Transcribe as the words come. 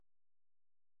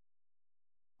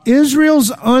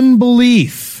Israel's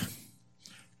unbelief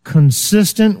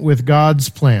consistent with God's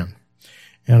plan.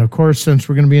 And of course, since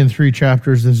we're going to be in 3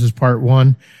 chapters, this is part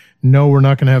 1. No, we're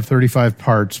not going to have 35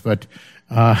 parts, but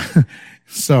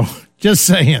so just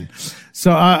saying.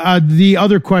 So the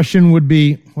other question would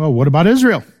be, well, what about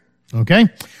Israel? Okay.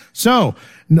 So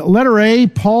letter A,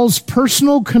 Paul's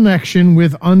personal connection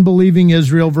with unbelieving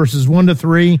Israel, verses 1 to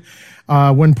 3.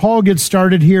 When Paul gets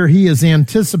started here, he is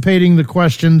anticipating the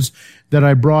questions that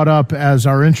I brought up as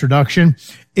our introduction.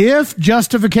 If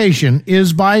justification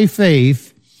is by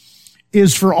faith,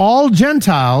 is for all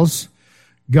Gentiles,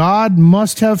 God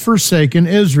must have forsaken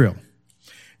Israel.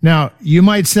 Now, you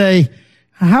might say,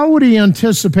 how would he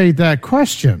anticipate that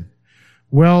question?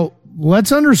 Well,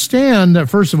 let's understand that,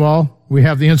 first of all, we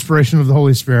have the inspiration of the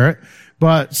Holy Spirit.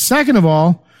 But second of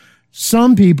all,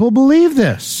 some people believe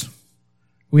this.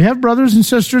 We have brothers and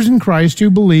sisters in Christ who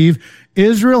believe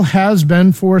Israel has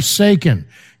been forsaken.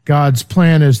 God's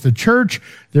plan is the church.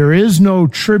 There is no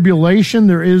tribulation.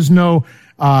 There is no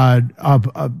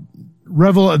the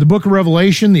book of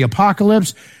Revelation, the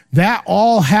apocalypse. That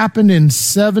all happened in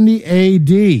 70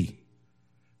 AD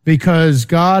because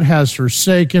God has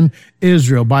forsaken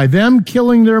Israel. By them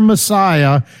killing their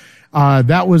Messiah,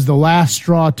 that was the last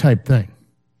straw type thing.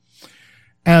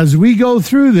 As we go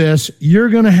through this, you're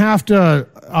going to have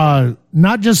to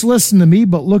not just listen to me,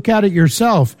 but look at it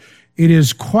yourself. It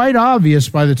is quite obvious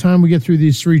by the time we get through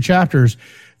these 3 chapters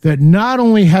that not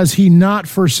only has he not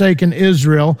forsaken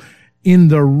Israel in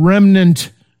the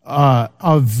remnant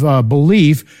of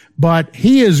belief, but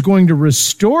he is going to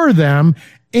restore them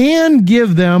and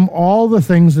give them all the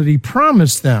things that he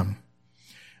promised them.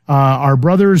 Our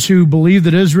brothers who believe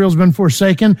that Israel's been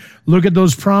forsaken look at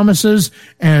those promises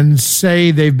and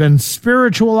say they've been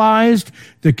spiritualized.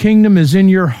 The kingdom is in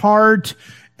your heart.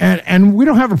 And we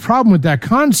don't have a problem with that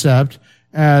concept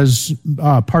as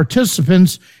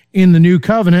participants in the new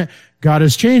covenant. God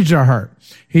has changed our heart.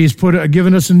 He's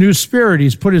given us a new spirit.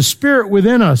 He's put his spirit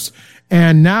within us.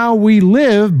 And now we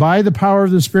live by the power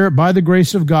of the Spirit, by the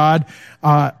grace of God,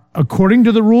 according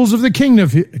to the rules of the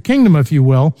kingdom, if you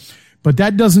will. But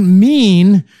that doesn't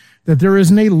mean that there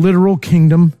isn't a literal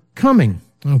kingdom coming.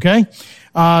 Okay?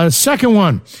 Second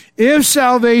one, if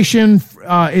salvation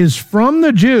is from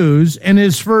the Jews and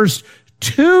is first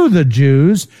to the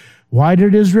Jews, why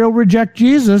did Israel reject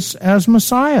Jesus as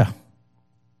Messiah?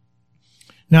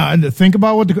 Now, think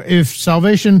about if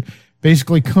salvation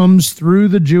basically comes through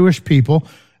the Jewish people.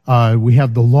 We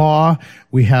have the law,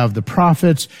 we have the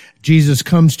prophets. Jesus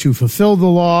comes to fulfill the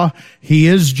law. He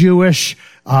is Jewish.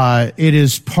 It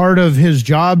is part of his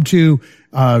job to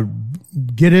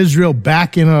get Israel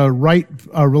back in a right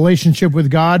relationship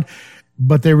with God,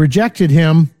 but they rejected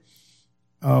him.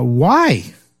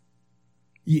 Why?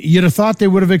 You'd have thought they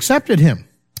would have accepted him.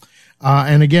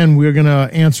 And again, we're going to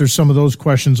answer some of those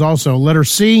questions also. Letter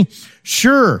C,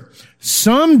 sure,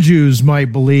 some Jews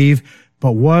might believe,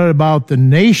 but what about the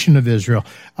nation of Israel?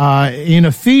 In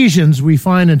Ephesians, we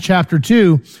find in chapter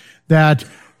 2 that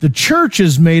the church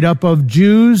is made up of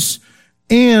Jews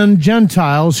and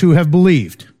Gentiles who have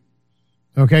believed.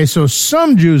 Okay, so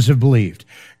some Jews have believed.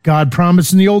 God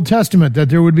promised in the Old Testament that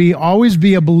there would always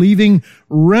be a believing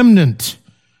remnant.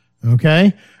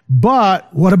 Okay,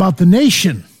 but what about the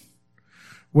nation?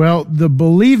 Well, the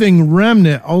believing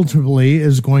remnant ultimately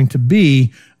is going to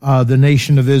be the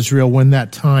nation of Israel when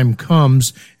that time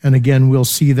comes. And again, we'll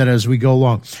see that as we go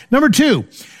along. Number 2,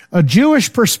 a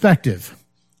Jewish perspective.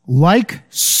 Like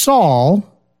Saul,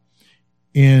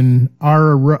 in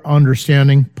our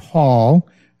understanding, Paul,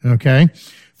 okay?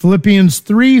 Philippians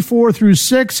 3, 4 through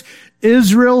 6,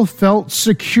 Israel felt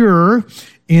secure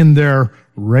in their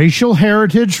racial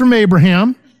heritage from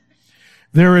Abraham,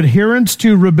 their adherence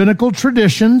to rabbinical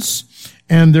traditions,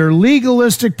 and their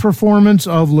legalistic performance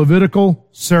of Levitical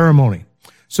ceremony.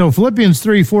 So Philippians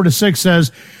 3, 4 to 6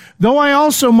 says, though I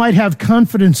also might have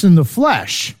confidence in the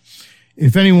flesh,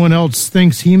 if anyone else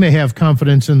thinks he may have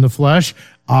confidence in the flesh,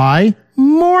 I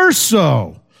more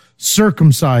so,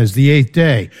 circumcised the 8th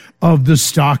day, of the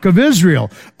stock of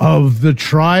Israel, of the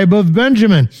tribe of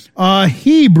Benjamin, a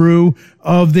Hebrew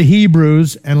of the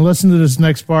Hebrews. And listen to this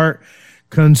next part.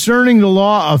 Concerning the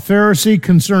law, a Pharisee,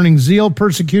 concerning zeal,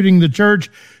 persecuting the church,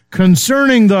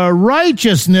 concerning the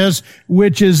righteousness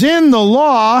which is in the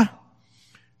law,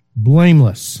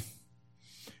 blameless.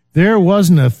 There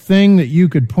wasn't a thing that you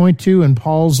could point to in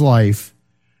Paul's life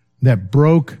that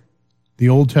broke the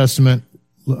Old Testament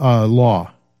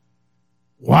law.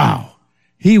 Wow.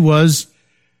 He was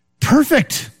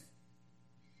perfect.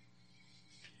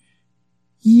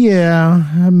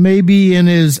 Yeah, maybe in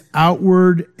his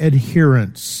outward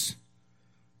adherence.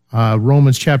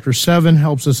 Romans chapter 7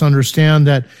 helps us understand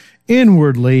that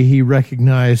inwardly he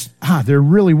recognized, there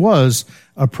really was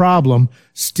a problem,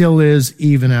 still is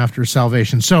even after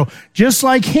salvation. So just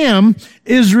like him,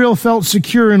 Israel felt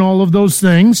secure in all of those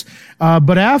things.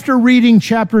 But after reading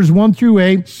chapters 1 through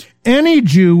 8, any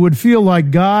Jew would feel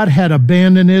like God had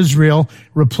abandoned Israel,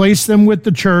 replaced them with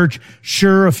the church.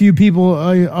 Sure, a few people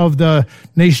of the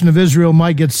nation of Israel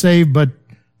might get saved, but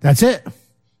that's it.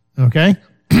 Okay?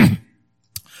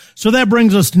 So that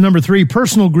brings us to number 3,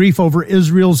 personal grief over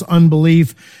Israel's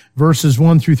unbelief, verses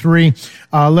 1 through 3.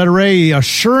 Letter A,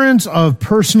 assurance of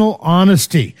personal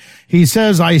honesty. He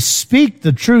says, I speak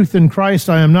the truth in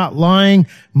Christ. I am not lying.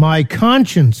 My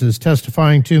conscience is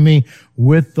testifying to me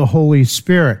with the Holy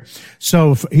Spirit.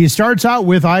 So he starts out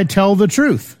with, I tell the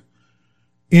truth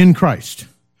in Christ.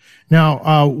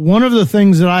 Now, one of the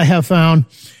things that I have found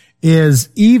is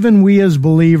even we as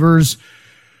believers,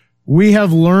 we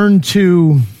have learned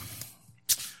to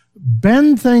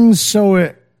bend things so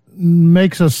it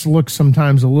makes us look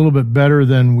sometimes a little bit better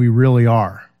than we really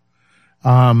are.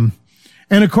 And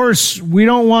of course, we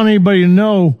don't want anybody to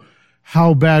know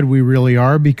how bad we really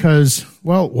are because,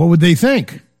 well, what would they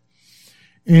think?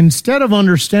 Instead of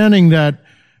understanding that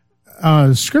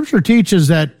Scripture teaches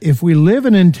that if we live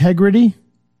in integrity,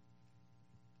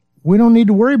 we don't need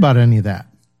to worry about any of that.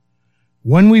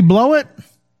 When we blow it,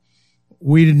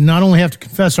 we not only have to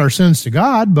confess our sins to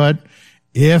God, but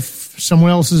if someone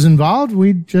else is involved,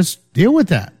 we just deal with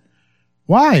that.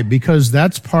 Why? Because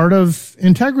that's part of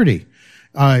integrity.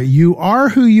 You are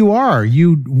who you are.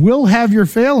 You will have your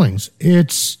failings.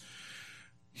 It's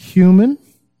human,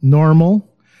 normal.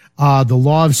 The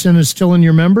law of sin is still in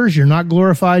your members. You're not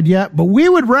glorified yet, but we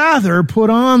would rather put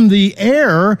on the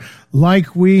air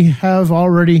like we have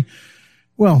already,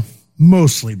 well,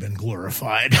 mostly been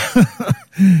glorified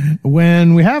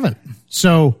when we haven't.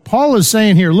 So Paul is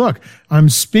saying here, look, I'm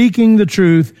speaking the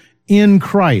truth in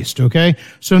Christ, okay?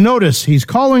 So notice, he's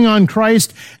calling on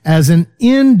Christ as an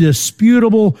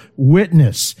indisputable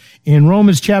witness. In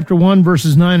Romans chapter 1,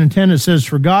 verses 9 and 10, it says,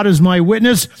 For God is my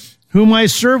witness, whom I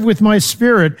serve with my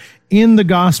spirit in the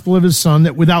gospel of his Son,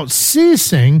 that without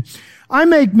ceasing I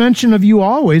make mention of you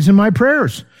always in my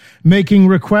prayers, making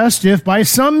request if by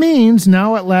some means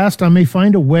now at last I may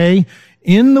find a way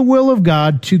in the will of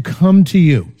God to come to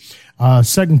you.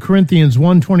 2 Corinthians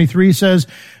 1:23 says,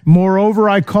 Moreover,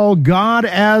 I call God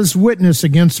as witness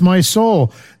against my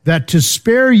soul, that to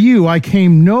spare you I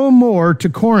came no more to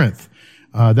Corinth.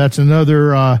 That's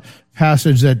another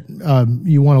passage that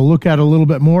you want to look at a little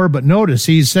bit more. But notice,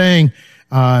 he's saying,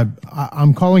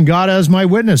 I'm calling God as my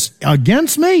witness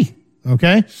against me.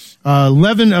 Okay?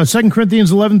 2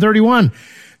 Corinthians 11:31.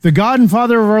 The God and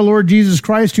Father of our Lord Jesus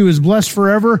Christ, who is blessed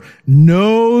forever,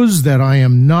 knows that I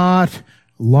am not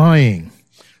lying.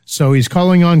 So he's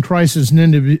calling on Christ as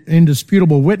an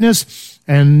indisputable witness.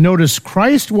 And notice,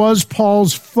 Christ was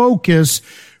Paul's focus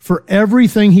for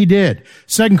everything he did.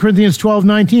 2 Corinthians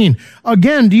 12:19.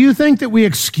 Again, do you think that we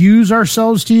excuse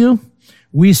ourselves to you?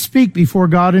 We speak before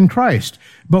God in Christ.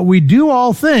 But we do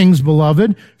all things,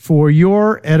 beloved, for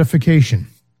your edification.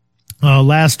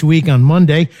 Last week on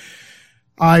Monday,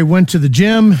 I went to the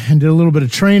gym and did a little bit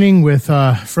of training with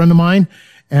a friend of mine.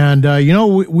 And,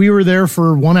 we were there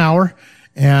for 1 hour.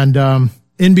 And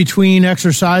in between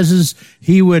exercises,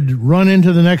 he would run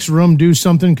into the next room, do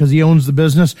something because he owns the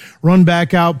business, run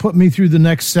back out, put me through the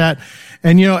next set.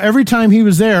 And, every time he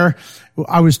was there,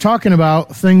 I was talking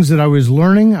about things that I was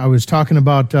learning. I was talking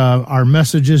about our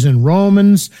messages in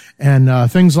Romans and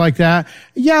things like that.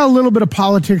 Yeah, a little bit of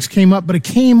politics came up, but it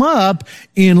came up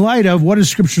in light of what does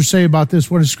Scripture say about this?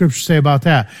 What does Scripture say about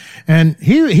that? And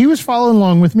he was following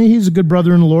along with me. He's a good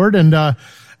brother in the Lord, and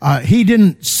he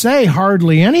didn't say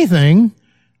hardly anything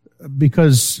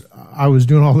because I was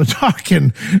doing all the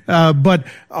talking. But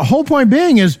the whole point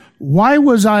being is, why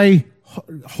was I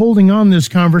holding on this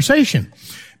conversation?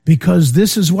 Because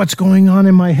this is what's going on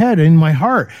in my head, in my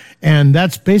heart. And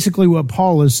that's basically what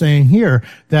Paul is saying here,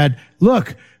 that,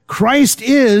 look, Christ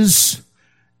is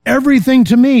everything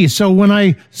to me. So when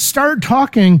I start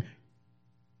talking,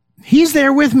 he's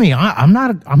there with me. I'm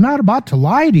not about to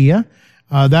lie to you,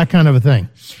 that kind of a thing.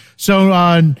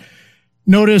 So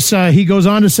notice he goes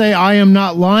on to say, I am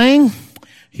not lying.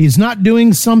 He's not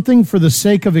doing something for the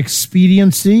sake of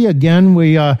expediency. Again,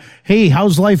 hey,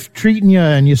 how's life treating you?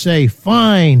 And you say,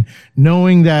 fine,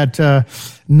 knowing that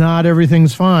not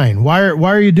everything's fine. Why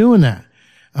are you doing that?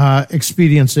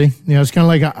 Expediency. It's kind of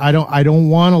like, I don't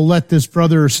want to let this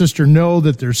brother or sister know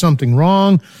that there's something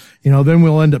wrong. Then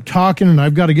we'll end up talking and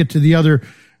I've got to get to the other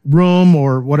room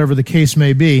or whatever the case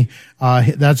may be.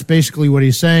 That's basically what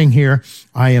he's saying here.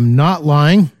 I am not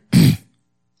lying.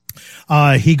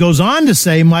 He goes on to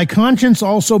say, my conscience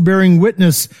also bearing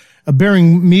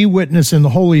me witness in the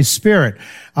Holy Spirit.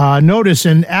 Notice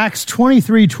in Acts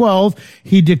 23:12,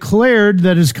 he declared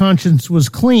that his conscience was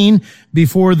clean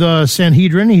before the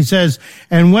Sanhedrin. He says,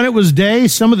 and when it was day,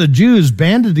 some of the Jews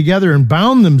banded together and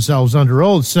bound themselves under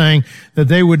oath, saying that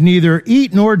they would neither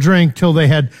eat nor drink till they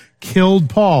had killed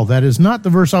Paul. That is not the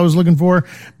verse I was looking for,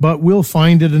 but we'll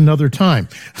find it another time.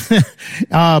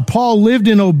 Paul lived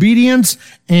in obedience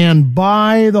and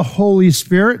by the Holy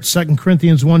Spirit, 2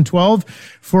 Corinthians 1:12.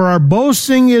 For our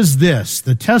boasting is this,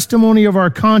 the testimony of our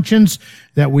conscience,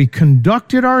 that we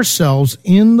conducted ourselves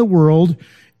in the world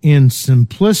in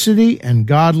simplicity and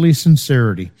godly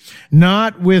sincerity,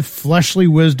 not with fleshly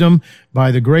wisdom, by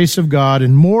the grace of God,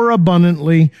 and more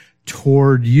abundantly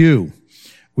toward you.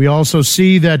 We also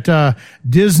see that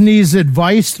Disney's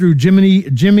advice through Jimmy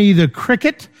the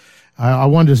Cricket, I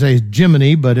wanted to say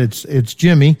Jiminy, but it's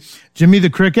Jimmy the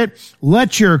Cricket,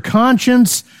 let your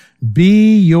conscience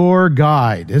be your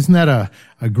guide. Isn't that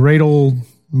a great old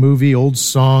movie, old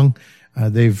song?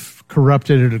 They've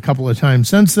corrupted it a couple of times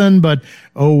since then, but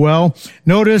oh well.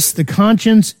 Notice the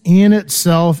conscience in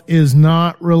itself is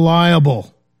not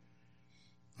reliable.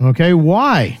 Okay,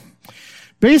 why?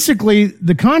 Basically,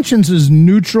 the conscience is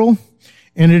neutral,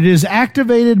 and it is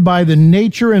activated by the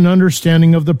nature and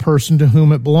understanding of the person to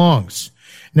whom it belongs.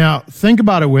 Now, think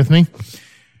about it with me.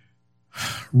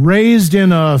 Raised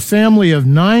in a family of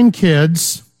 9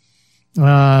 kids,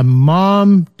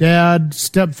 mom, dad,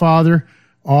 stepfather,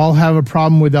 all have a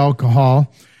problem with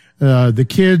alcohol. The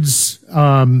kids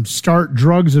start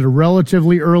drugs at a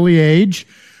relatively early age.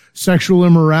 Sexual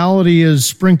immorality is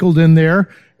sprinkled in there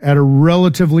at a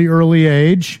relatively early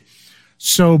age.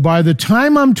 So by the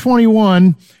time I'm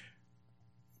 21,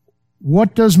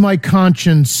 what does my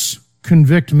conscience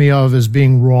convict me of as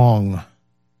being wrong?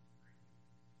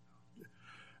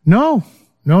 No.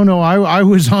 I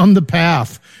was on the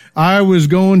path. I was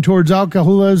going towards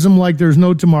alcoholism like there's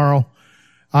no tomorrow.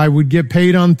 I would get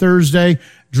paid on Thursday,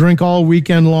 drink all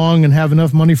weekend long, and have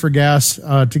enough money for gas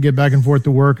to get back and forth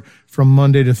to work from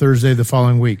Monday to Thursday the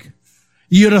following week.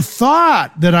 You'd have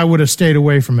thought that I would have stayed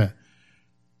away from it.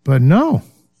 But no.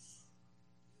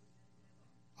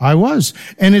 I was.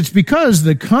 And it's because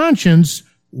the conscience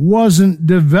wasn't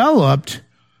developed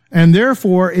and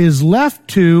therefore is left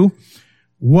to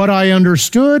what I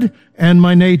understood and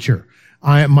my nature.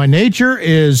 My nature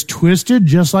is twisted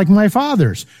just like my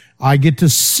father's. I get to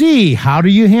see, how do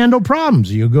you handle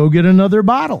problems? You go get another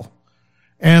bottle.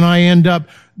 And I end up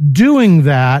doing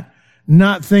that,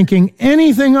 not thinking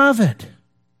anything of it.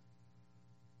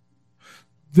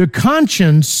 The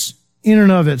conscience in and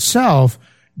of itself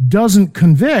doesn't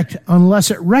convict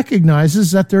unless it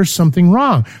recognizes that there's something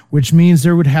wrong, which means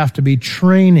there would have to be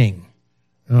training.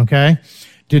 Okay?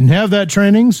 Didn't have that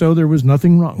training, so there was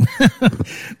nothing wrong.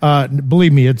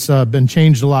 Believe me, it's been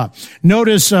changed a lot.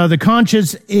 Notice the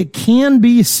conscience, it can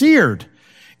be seared.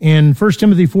 In 1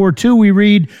 Timothy 4:2, we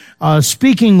read,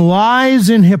 speaking lies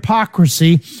in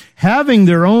hypocrisy, having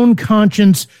their own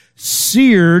conscience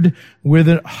seared with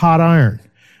a hot iron.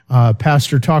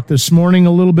 Pastor talked this morning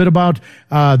a little bit about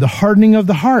the hardening of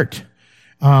the heart.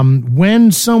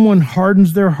 When someone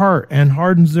hardens their heart and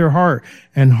hardens their heart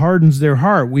and hardens their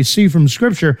heart, we see from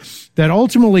Scripture that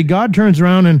ultimately God turns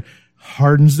around and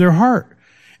hardens their heart.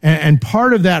 And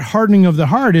part of that hardening of the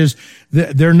heart is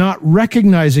that they're not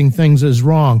recognizing things as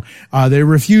wrong. They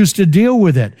refuse to deal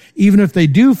with it. Even if they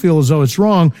do feel as though it's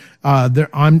wrong,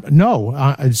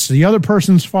 it's the other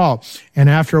person's fault. And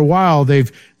after a while,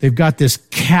 they've got this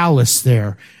callous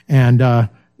there and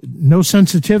no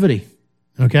sensitivity.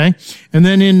 Okay? And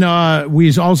then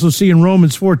we also see in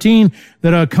Romans 14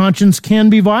 that a conscience can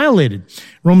be violated.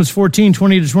 Romans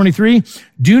 14:20-23,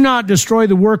 do not destroy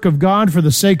the work of God for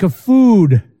the sake of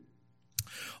food.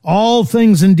 All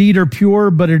things indeed are pure,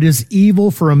 but it is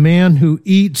evil for a man who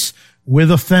eats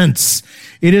with offense.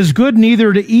 It is good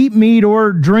neither to eat meat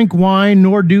or drink wine,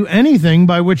 nor do anything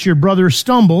by which your brother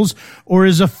stumbles or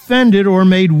is offended or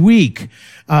made weak.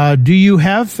 Do you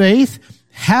have faith?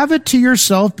 Have it to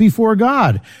yourself before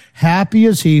God. Happy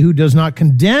is he who does not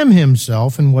condemn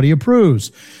himself in what he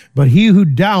approves. But he who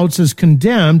doubts is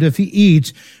condemned if he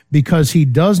eats, because he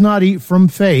does not eat from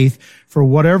faith, for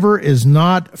whatever is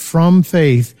not from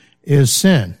faith is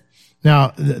sin.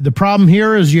 Now, the problem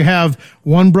here is you have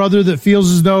one brother that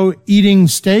feels as though eating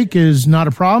steak is not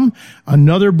a problem.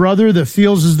 Another brother that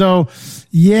feels as though,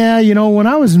 when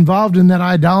I was involved in that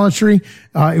idolatry,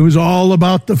 it was all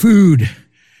about the food.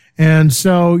 And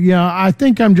so, I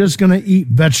think I'm just going to eat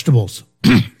vegetables.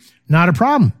 Not a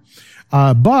problem.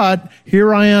 But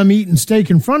here I am eating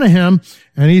steak in front of him,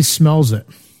 and he smells it.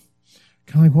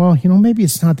 kind of like, well, maybe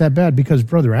it's not that bad because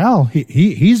Brother Al,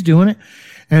 he's doing it.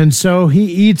 And so he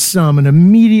eats some and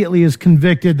immediately is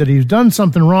convicted that he's done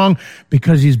something wrong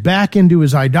because he's back into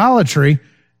his idolatry,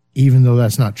 even though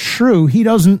that's not true. He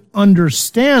doesn't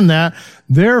understand that.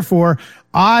 Therefore,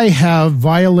 I have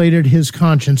violated his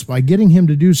conscience by getting him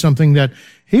to do something that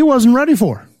he wasn't ready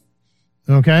for.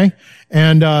 Okay?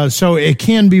 And so it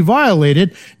can be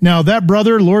violated. Now, that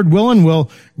brother, Lord willing,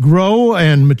 will grow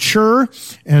and mature,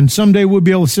 and someday we'll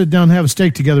be able to sit down and have a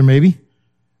steak together, maybe.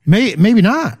 Maybe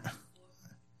not.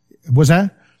 Was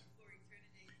that?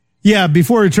 Yeah,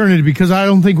 before eternity, because I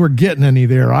don't think we're getting any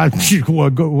there.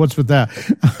 What's with that?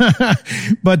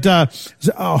 But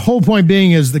whole point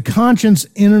being is the conscience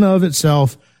in and of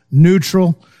itself,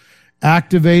 neutral,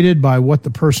 activated by what the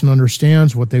person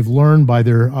understands, what they've learned by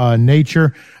their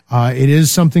nature. It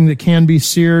is something that can be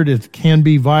seared. It can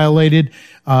be violated.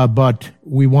 But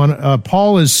we want,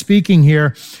 Paul is speaking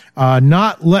here,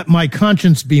 not let my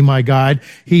conscience be my guide.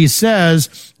 He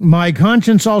says, my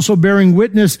conscience also bearing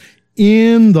witness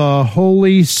in the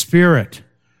Holy Spirit.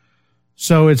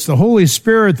 So it's the Holy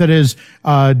Spirit that is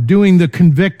doing the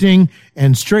convicting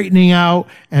and straightening out.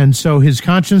 And so his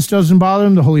conscience doesn't bother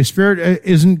him. The Holy Spirit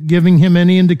isn't giving him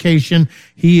any indication.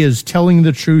 He is telling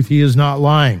the truth. He is not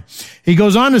lying. He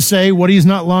goes on to say what he's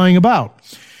not lying about.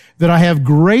 That I have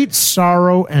great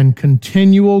sorrow and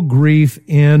continual grief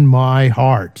in my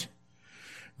heart.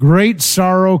 Great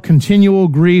sorrow, continual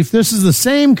grief. This is the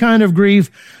same kind of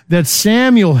grief that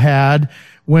Samuel had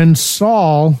when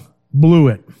Saul blew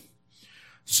it.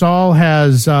 Saul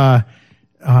has gone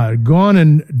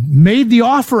and made the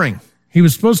offering. He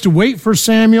was supposed to wait for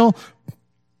Samuel.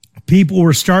 People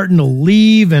were starting to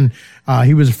leave, and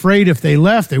he was afraid if they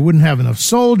left, they wouldn't have enough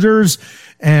soldiers.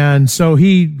 And so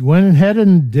he went ahead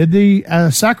and did the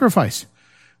sacrifice,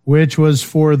 which was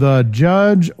for the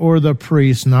judge or the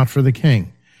priest, not for the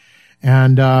king.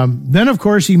 And then, of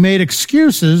course, he made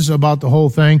excuses about the whole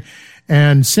thing.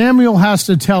 And Samuel has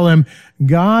to tell him,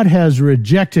 God has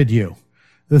rejected you.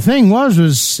 The thing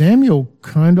was Samuel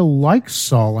kind of liked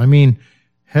Saul. I mean,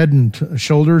 head and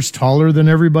shoulders taller than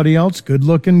everybody else,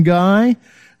 good-looking guy.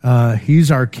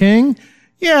 He's our king.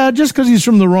 Yeah, just because he's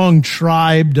from the wrong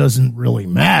tribe doesn't really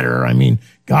matter. I mean,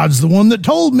 God's the one that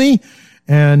told me,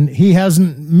 and he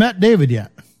hasn't met David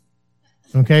yet.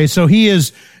 Okay, so he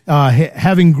is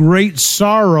having great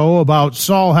sorrow about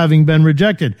Saul having been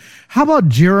rejected. How about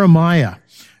Jeremiah?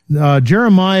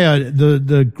 Jeremiah,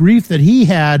 the grief that he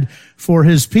had for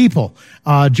his people.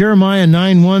 Jeremiah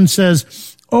 9:1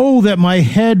 says, "Oh, that my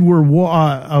head were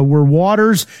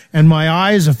waters and my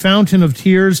eyes a fountain of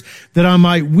tears, that I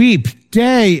might weep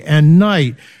day and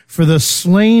night for the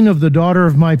slain of the daughter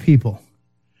of my people."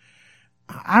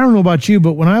 I don't know about you,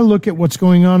 but when I look at what's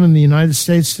going on in the United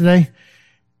States today,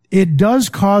 it does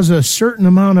cause a certain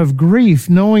amount of grief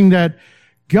knowing that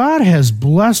God has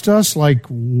blessed us like,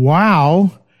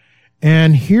 wow,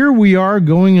 and here we are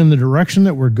going in the direction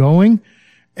that we're going.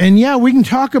 And yeah, we can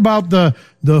talk about the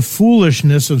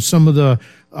foolishness of some of the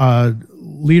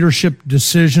leadership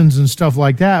decisions and stuff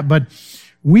like that, but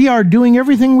we are doing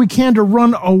everything we can to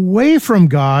run away from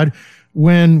God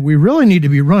when we really need to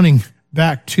be running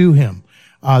back to Him.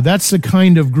 That's the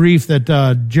kind of grief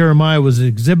that Jeremiah was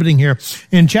exhibiting here.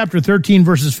 In chapter 13,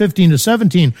 verses 15 to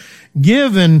 17,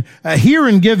 hear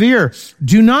and give ear.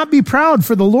 Do not be proud,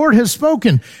 for the Lord has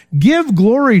spoken. Give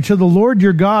glory to the Lord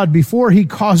your God before He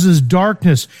causes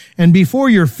darkness and before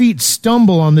your feet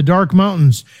stumble on the dark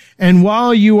mountains. And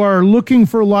while you are looking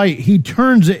for light, He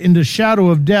turns it into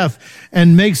shadow of death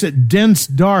and makes it dense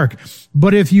dark.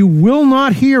 But if you will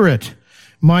not hear it,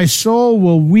 my soul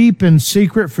will weep in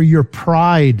secret for your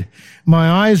pride.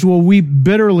 My eyes will weep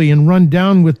bitterly and run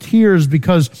down with tears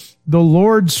because the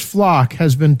Lord's flock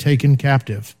has been taken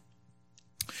captive.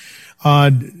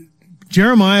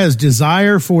 Jeremiah's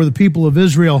desire for the people of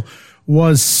Israel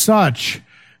was such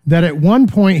that at one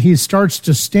point he starts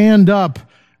to stand up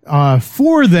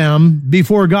for them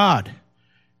before God.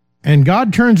 And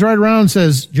God turns right around and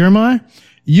says, Jeremiah,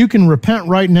 you can repent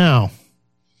right now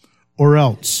or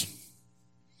else.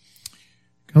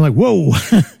 Kind of like, whoa.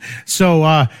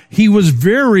 So he was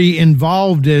very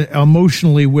involved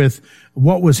emotionally with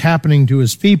what was happening to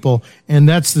his people, and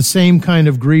that's the same kind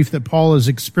of grief that Paul is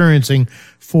experiencing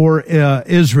for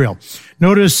Israel.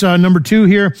 Notice number 2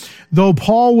 here. Though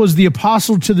Paul was the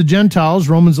apostle to the Gentiles,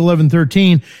 Romans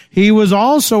 11:13, he was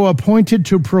also appointed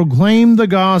to proclaim the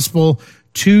gospel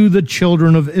to the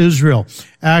children of Israel.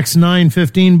 Acts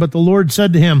 9:15, but the Lord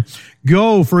said to him,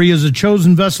 go, for he is a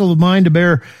chosen vessel of mine to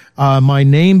bear my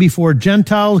name before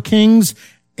Gentile kings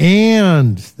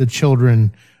and the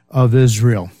children of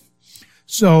Israel.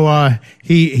 So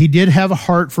he did have a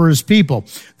heart for his people.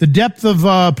 The depth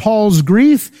of Paul's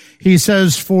grief, he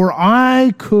says, "For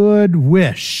I could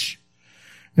wish."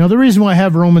 Now, the reason why I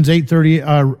have Romans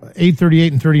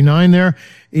 8:38 and 39 there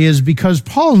is because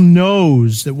Paul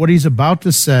knows that what he's about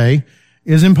to say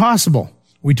is impossible.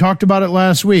 We talked about it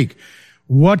last week.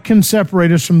 What can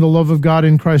separate us from the love of God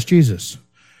in Christ Jesus?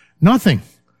 Nothing.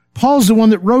 Paul's the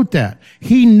one that wrote that.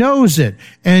 He knows it.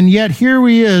 And yet here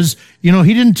he is. He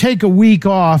didn't take a week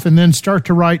off and then start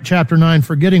to write chapter 9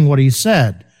 forgetting what he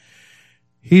said.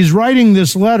 He's writing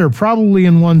this letter probably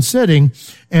in one sitting,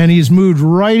 and he's moved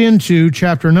right into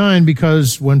chapter 9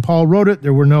 because when Paul wrote it,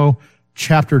 there were no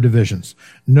chapter divisions,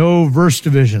 no verse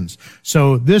divisions.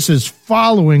 So this is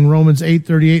following Romans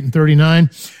 8:38 and 39.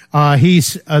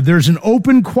 There's an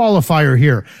open qualifier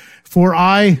here. For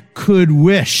I could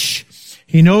wish.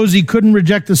 He knows he couldn't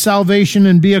reject the salvation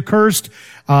and be accursed,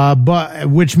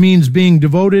 which means being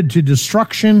devoted to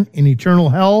destruction in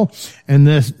eternal hell, and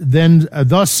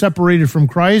thus separated from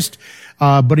Christ.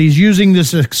 But he's using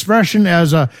this expression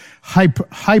as a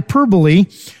hyperbole,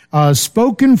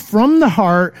 spoken from the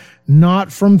heart,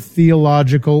 not from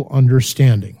theological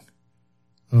understanding.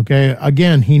 Okay,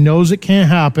 again, he knows it can't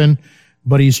happen,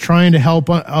 but he's trying to help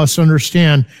us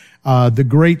understand the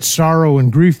great sorrow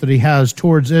and grief that he has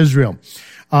towards Israel.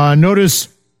 Notice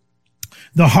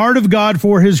the heart of God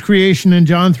for his creation in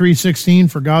John 3:16,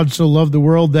 for God so loved the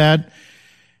world that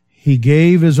he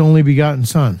gave his only begotten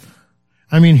son.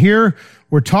 I mean, here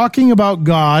we're talking about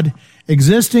God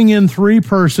existing in three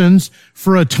persons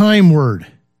for a time word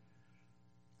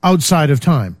outside of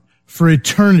time, for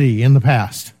eternity in the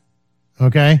past.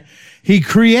 Okay? He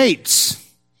creates.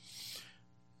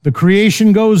 The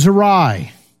creation goes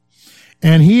awry.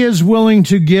 And he is willing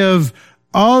to give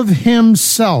of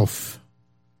himself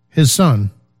his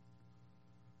son.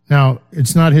 Now,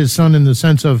 it's not his son in the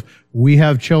sense of we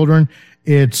have children.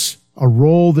 It's a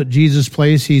role that Jesus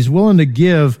plays. He's willing to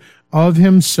give of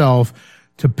himself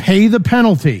to pay the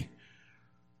penalty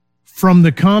from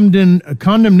the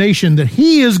condemnation that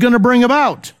he is going to bring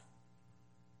about.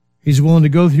 He's willing to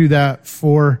go through that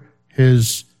for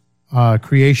his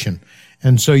creation.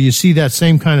 And so you see that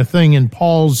same kind of thing in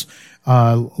Paul's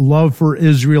love for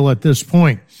Israel at this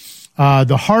point.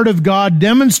 The heart of God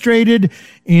demonstrated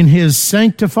in his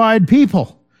sanctified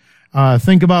people.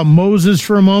 Think about Moses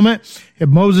for a moment. If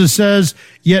Moses says,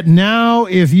 "Yet now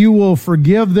if you will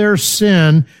forgive their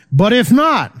sin, but if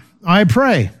not, I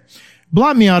pray,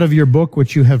 blot me out of your book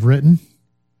which you have written."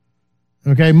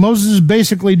 Okay, Moses is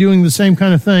basically doing the same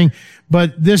kind of thing,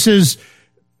 but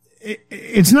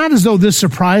it's not as though this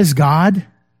surprised God.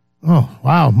 Oh,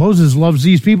 wow, Moses loves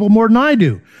these people more than I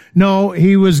do. No,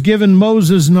 he was given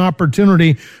Moses an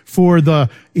opportunity for the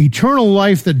eternal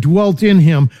life that dwelt in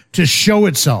him to show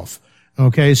itself.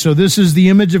 Okay, so this is the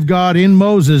image of God in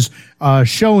Moses,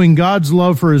 showing God's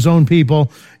love for his own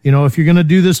people. If you're going to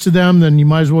do this to them, then you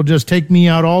might as well just take me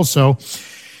out also.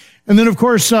 And then, of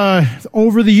course,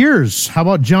 over the years, how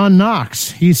about John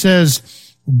Knox? He says,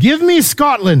 "Give me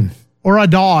Scotland or I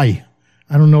die."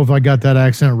 I don't know if I got that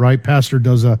accent right. Pastor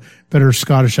does a better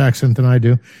Scottish accent than I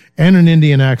do, and an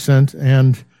Indian accent,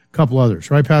 and a couple others.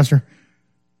 Right, Pastor?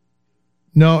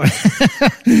 No. Here's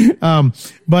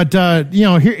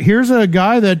a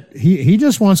guy that he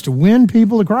just wants to win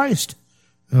people to Christ.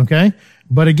 Okay?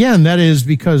 But again, that is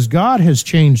because God has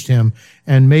changed him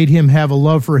and made him have a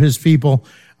love for his people,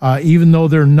 even though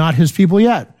they're not his people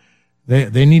yet.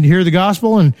 They need to hear the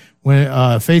gospel, and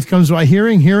when faith comes by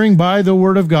hearing, hearing by the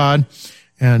word of God.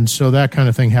 And so that kind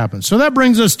of thing happens. So that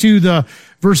brings us to the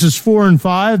verses 4 and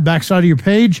 5, backside of your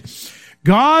page.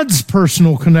 God's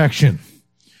personal connection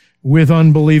with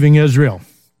unbelieving Israel.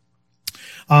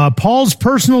 Paul's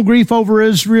personal grief over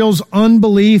Israel's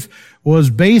unbelief was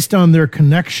based on their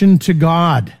connection to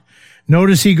God.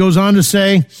 Notice he goes on to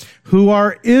say, who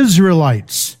are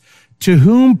Israelites, to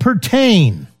whom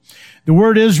pertain. The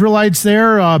word Israelites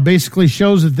there basically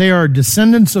shows that they are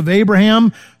descendants of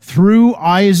Abraham through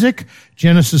Isaac.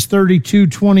 Genesis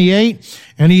 32:28.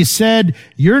 And he said,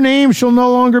 your name shall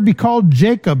no longer be called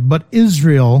Jacob, but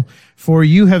Israel, for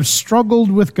you have struggled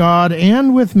with God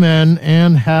and with men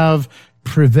and have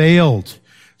prevailed.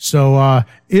 So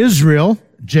Israel,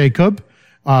 Jacob,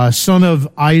 son of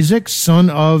Isaac,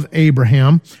 son of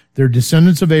Abraham. They're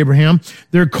descendants of Abraham.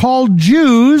 They're called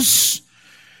Jews.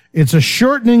 It's a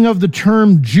shortening of the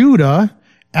term Judah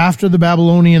after the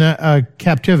Babylonian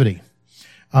captivity.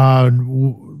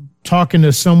 Talking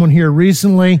to someone here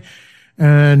recently,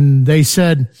 and they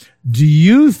said, do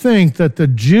you think that the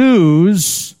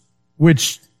Jews,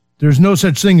 which there's no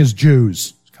such thing as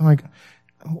Jews. It's kind of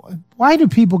like, Why do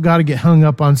people got to get hung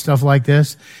up on stuff like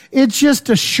this? It's just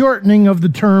a shortening of the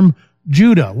term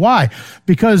Judah. Why?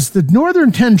 Because the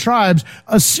northern 10 tribes,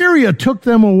 Assyria took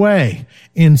them away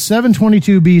in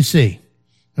 722 BC.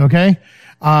 Okay?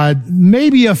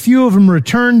 Maybe a few of them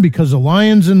returned because of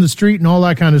lions in the street and all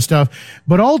that kind of stuff.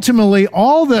 But ultimately,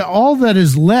 all that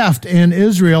is left in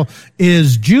Israel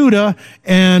is Judah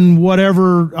and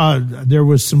whatever, there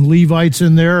was some Levites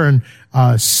in there, and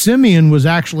Simeon was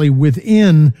actually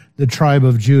within the tribe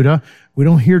of Judah. We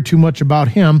don't hear too much about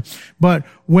him. But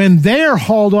when they're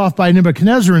hauled off by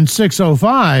Nebuchadnezzar in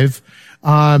 605,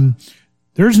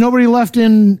 there's nobody left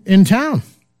in town.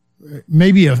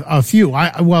 Maybe a few.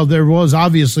 Well, there was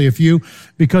obviously a few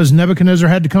because Nebuchadnezzar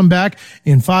had to come back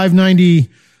in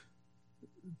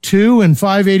 592 and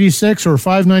 586, or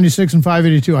 596 and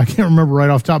 582. I can't remember right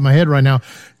off the top of my head right now,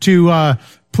 to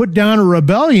put down a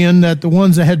rebellion that the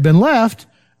ones that had been left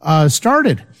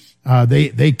started.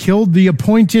 They killed the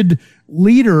appointed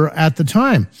leader at the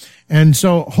time. And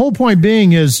so whole point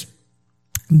being is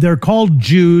they're called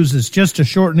Jews. It's just a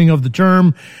shortening of the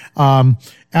term.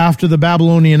 After the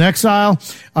Babylonian exile,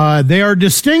 they are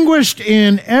distinguished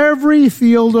in every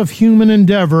field of human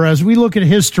endeavor as we look at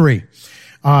history.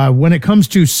 When it comes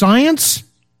to science,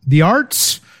 the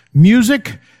arts,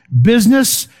 music,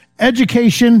 business,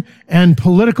 education, and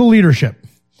political leadership.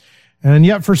 And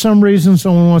yet, for some reason,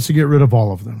 someone wants to get rid of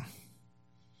all of them.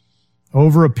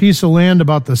 Over a piece of land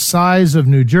about the size of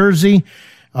New Jersey,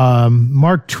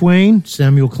 Mark Twain,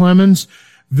 Samuel Clemens,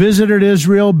 visited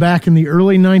Israel back in the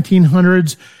early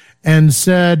 1900s and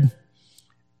said,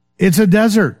 it's a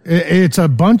desert. It's a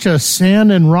bunch of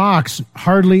sand and rocks.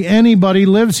 Hardly anybody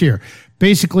lives here.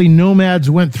 Basically, nomads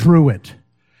went through it.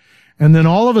 And then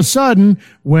all of a sudden,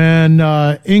 when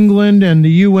England and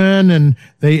the UN and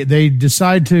they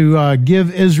decide to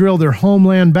give Israel their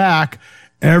homeland back,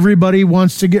 everybody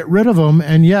wants to get rid of them.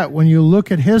 And yet, when you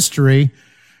look at history,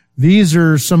 these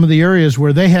are some of the areas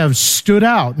where they have stood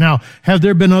out. Now, have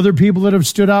there been other people that have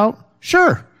stood out?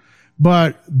 Sure.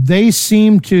 But they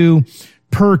seem to,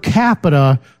 per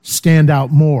capita, stand out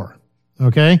more.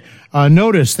 Okay?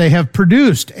 Notice they have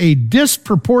produced a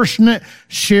disproportionate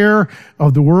share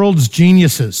of the world's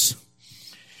geniuses.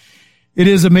 It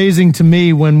is amazing to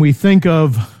me when we think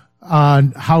of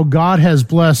how God has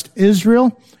blessed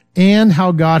Israel and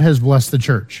how God has blessed the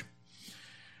church.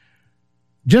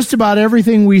 Just about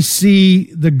everything we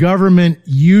see the government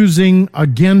using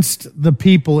against the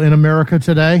people in America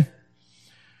today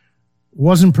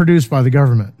wasn't produced by the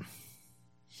government.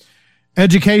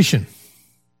 Education.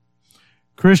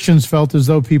 Christians felt as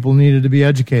though people needed to be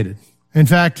educated. In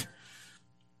fact,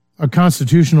 a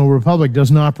constitutional republic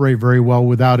doesn't operate very well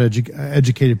without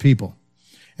educated people.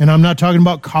 And I'm not talking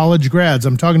about college grads.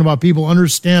 I'm talking about people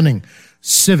understanding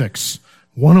civics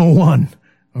 101.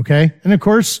 Okay? And of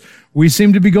course, we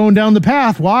seem to be going down the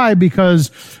path. Why? Because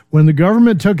when the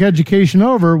government took education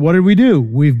over, what did we do?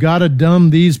 We've got to dumb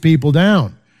these people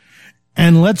down.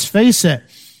 And let's face it,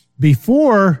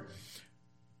 before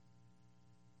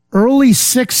early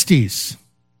 60s,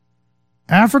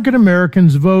 African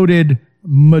Americans voted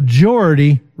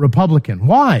majority Republican.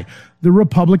 Why? The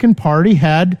Republican Party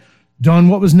had done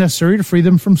what was necessary to free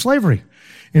them from slavery.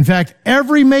 In fact,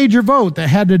 every major vote that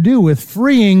had to do with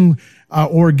freeing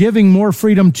or giving more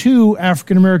freedom to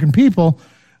African American people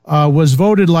was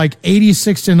voted like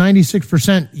 86 to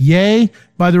 96% yay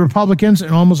by the Republicans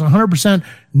and almost 100%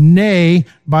 nay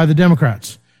by the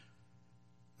Democrats.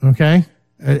 Okay?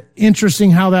 Interesting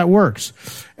how that works.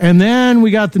 And then we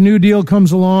got the New Deal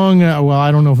comes along. Well,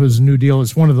 I don't know if it was a New Deal.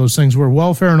 It's one of those things where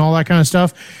welfare and all that kind of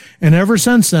stuff. And ever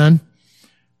since then,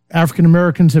 African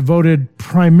Americans have voted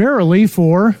primarily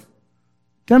for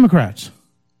Democrats.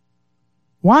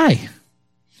 Why?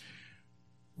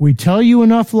 We tell you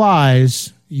enough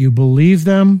lies, you believe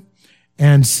them,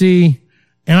 and see,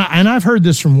 and I've heard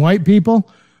this from white people,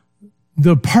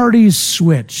 the parties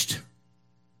switched.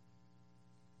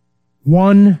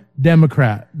 One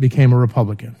Democrat became a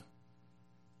Republican.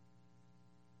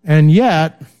 And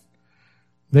yet,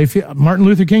 they feel, Martin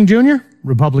Luther King Jr.,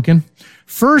 Republican.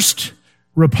 First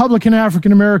Republican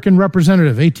African-American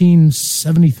representative,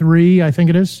 1873, I think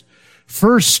it is.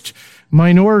 First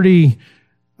minority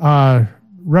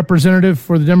representative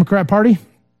for the Democrat Party,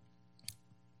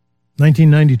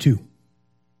 1992.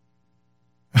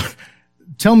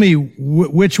 Tell me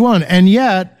which one. And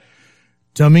yet,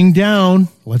 dumbing down,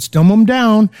 let's dumb them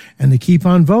down, and they keep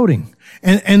on voting.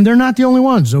 And they're not the only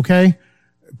ones, okay?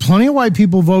 Plenty of white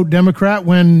people vote Democrat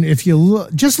when, if you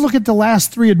just look at the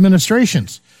last three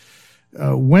administrations.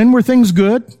 When were things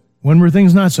good? When were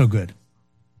things not so good?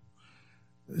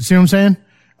 See what I'm saying?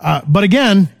 But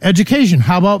again, education.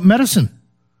 How about medicine?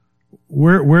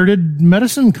 Where did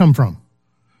medicine come from?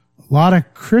 A lot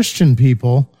of Christian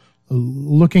people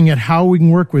looking at how we can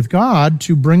work with God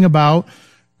to bring about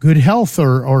good health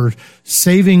or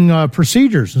saving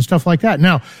procedures and stuff like that.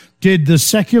 Now, did the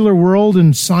secular world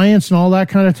and science and all that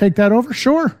kind of take that over?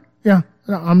 Sure. Yeah.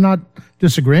 I'm not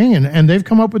disagreeing, and they've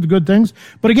come up with good things.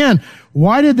 But again,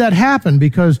 why did that happen?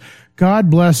 Because God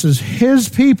blesses his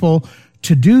people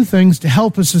to do things to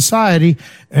help a society,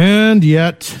 and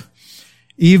yet,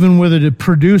 even with it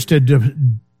produced a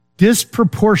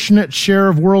disproportionate share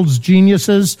of world's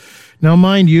geniuses. Now,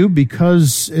 mind you,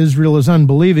 because Israel is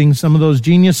unbelieving, some of those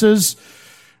geniuses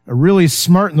are really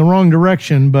smart in the wrong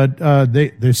direction, but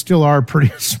they still are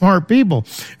pretty smart people.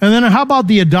 And then how about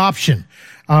the adoption?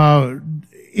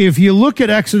 If you look at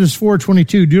Exodus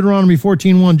 4:22, Deuteronomy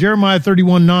 14:1, Jeremiah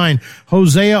 31:9,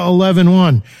 Hosea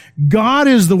 11:1, God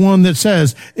is the one that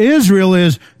says, Israel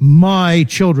is my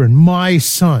children, my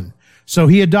son. So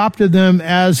he adopted them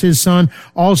as his son.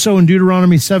 Also in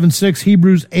Deuteronomy 7:6,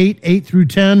 Hebrews 8 through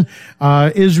 10,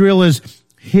 Israel is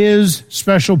his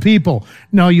special people.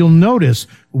 Now you'll notice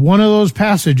one of those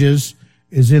passages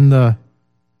is in the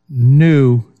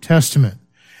New Testament.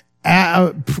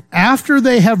 After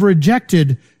they have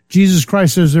rejected Jesus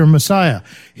Christ as their Messiah.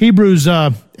 Hebrews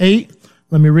 8,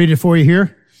 let me read it for you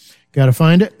here. Got to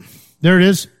find it. There it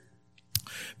is.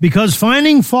 Because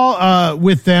finding fault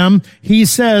with them, he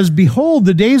says, Behold,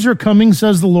 the days are coming,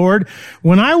 says the Lord,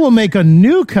 when I will make a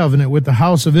new covenant with the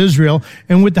house of Israel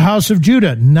and with the house of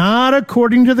Judah, not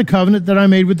according to the covenant that I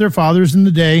made with their fathers in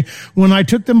the day when I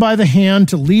took them by the hand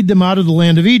to lead them out of the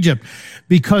land of Egypt,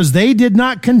 because they did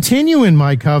not continue in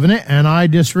my covenant, and I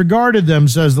disregarded them,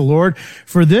 says the Lord.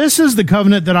 For this is the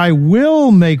covenant that I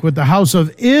will make with the house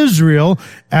of Israel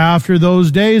after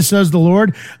those days, says the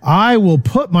Lord. I will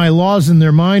put my laws in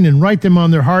their mind and write them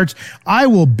on their hearts. I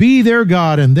will be their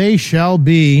God, and they shall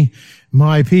be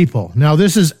my people. Now,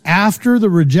 this is after the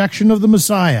rejection of the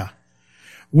Messiah.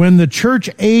 When the church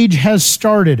age has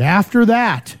started, after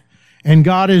that, and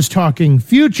God is talking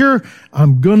future,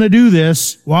 I'm going to do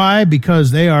this. Why?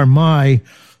 Because they are my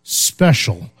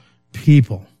special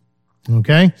people.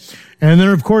 Okay? And then,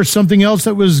 of course, something else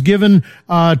that was given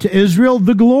to Israel,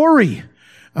 the glory.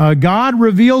 God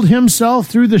revealed himself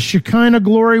through the Shekinah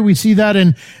glory. We see that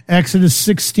in Exodus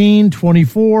 16,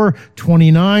 24,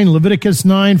 29, Leviticus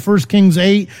 9, 1 Kings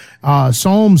 8,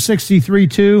 Psalm 63,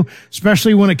 2,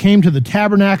 especially when it came to the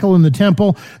tabernacle in the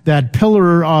temple. That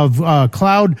pillar of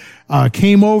cloud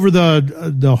came over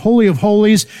the Holy of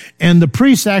Holies, and the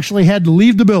priests actually had to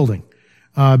leave the building.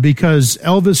 Because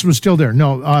Elvis was still there.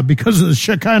 No, because of the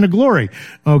Shekinah glory.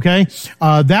 Okay.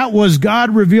 That was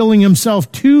God revealing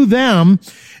himself to them.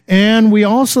 And we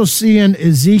also see in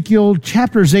Ezekiel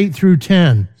chapters 8 through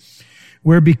 10,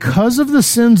 where because of the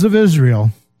sins of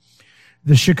Israel,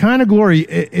 the Shekinah glory,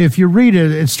 if you read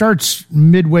it, it starts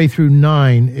midway through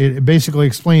 9. It basically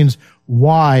explains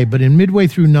why, but in midway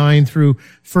through 9 through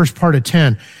first part of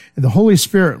 10, the Holy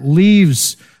Spirit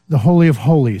leaves the Holy of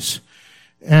Holies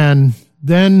and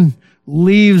then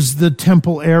leaves the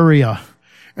temple area,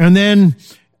 and then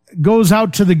goes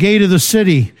out to the gate of the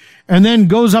city, and then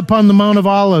goes up on the Mount of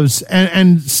Olives,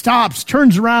 and stops,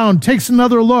 turns around, takes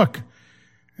another look,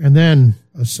 and then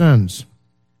ascends.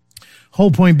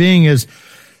 Whole point being is,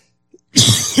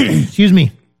 excuse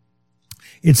me,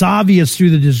 it's obvious through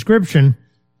the description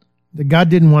that God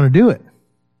didn't want to do it.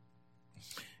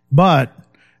 But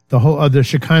the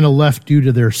Shekinah left due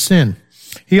to their sin.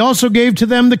 He also gave to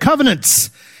them the covenants.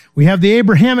 We have the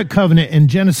Abrahamic covenant in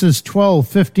Genesis 12,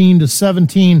 15 to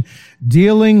 17,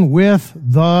 dealing with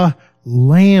the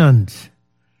land.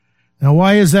 Now,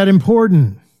 why is that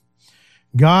important?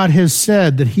 God has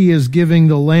said that he is giving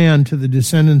the land to the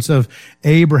descendants of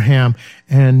Abraham,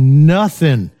 and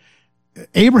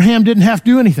Abraham didn't have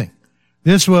to do anything.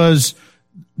 This is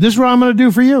what I'm going to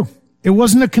do for you. It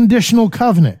wasn't a conditional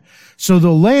covenant. So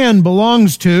the land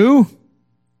belongs to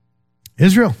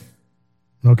Israel.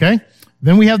 Okay?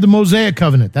 Then we have the Mosaic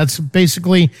covenant. That's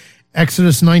basically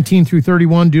Exodus 19 through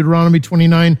 31, Deuteronomy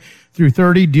 29 through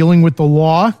 30, dealing with the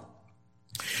law.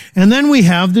 And then we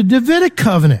have the Davidic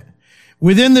covenant.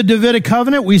 Within the Davidic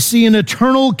covenant, we see an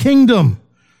eternal kingdom.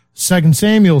 2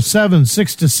 Samuel 7,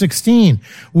 6 to 16.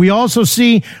 We also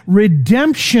see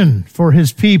redemption for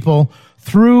his people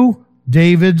through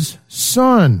David's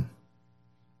son.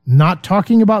 Not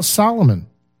talking about Solomon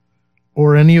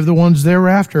or any of the ones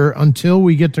thereafter until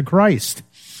we get to Christ.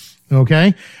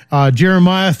 Okay?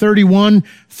 Jeremiah 31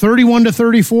 to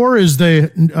 34 is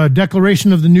the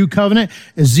declaration of the new covenant.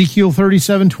 Ezekiel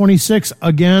 37:26,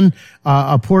 again,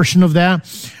 a portion of that.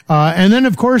 And then,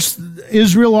 of course,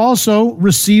 Israel also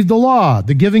received the law.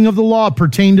 The giving of the law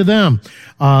pertained to them.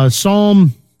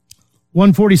 Psalm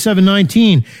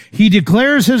 147:19, he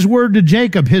declares his word to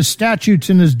Jacob, his statutes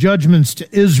and his judgments to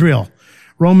Israel.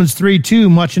 Romans 3:2,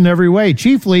 much in every way,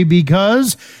 chiefly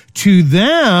because to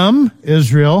them,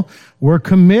 Israel, were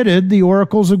committed the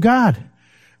oracles of God.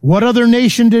 What other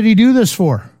nation did he do this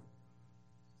for?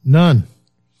 None.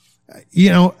 You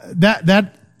know,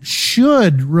 that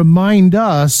should remind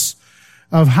us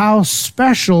of how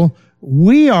special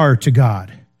we are to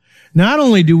God. Not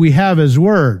only do we have his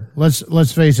word,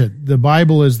 let's face it, the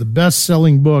Bible is the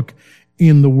best-selling book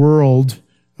in the world.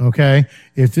 Okay.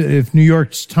 If New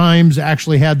York Times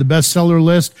actually had the bestseller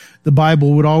list, the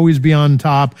Bible would always be on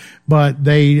top. But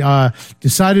they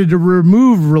decided to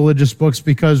remove religious books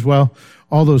because, well,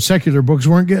 all those secular books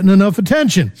weren't getting enough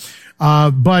attention.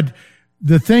 But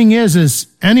the thing is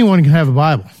anyone can have a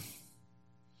Bible.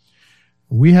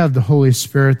 We have the Holy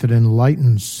Spirit that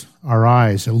enlightens our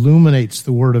eyes, illuminates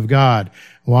the Word of God.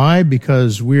 Why?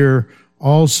 Because we're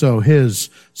also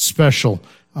his special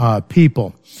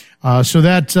people. So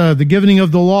that the giving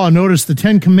of the law, notice the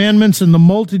 10 commandments and the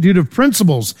multitude of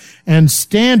principles and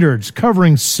standards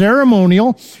covering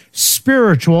ceremonial,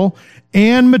 spiritual,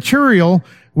 and material,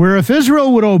 where if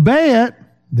Israel would obey it,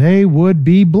 they would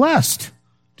be blessed.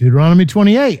 Deuteronomy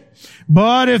 28.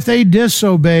 But if they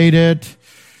disobeyed it,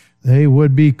 they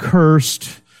would be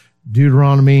cursed.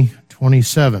 Deuteronomy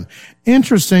 27.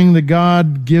 Interesting that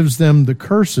God gives them the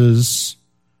curses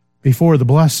before the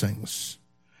blessings.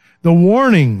 The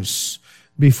warnings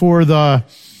before but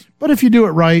if you do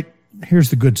it right, here's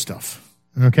the good stuff.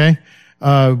 Okay?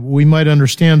 We might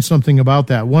understand something about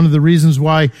that. One of the reasons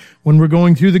why, when we're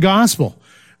going through the gospel,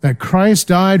 that Christ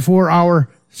died for our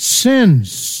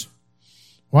sins.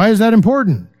 Why is that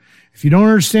important? If you don't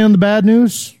understand the bad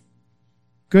news,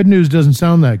 good news doesn't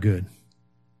sound that good.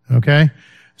 Okay?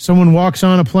 Someone walks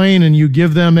on a plane and you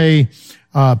give them a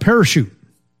parachute.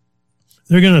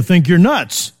 They're going to think you're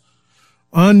nuts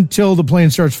until the plane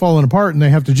starts falling apart and they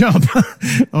have to jump.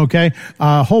 Okay?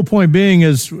 Whole point being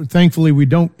is, thankfully, we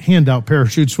don't hand out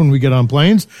parachutes when we get on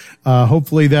planes.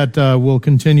 Hopefully that will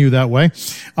continue that way.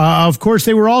 Of course,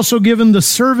 they were also given the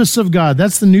service of God.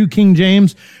 That's the New King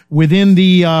James. Within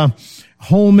the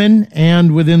Holman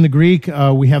and within the Greek,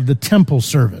 we have the temple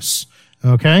service.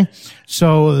 Okay?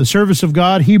 So the service of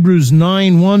God, Hebrews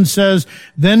 9:1 says,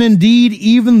 then indeed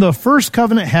even the first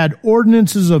covenant had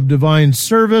ordinances of divine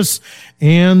service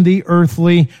and the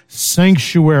earthly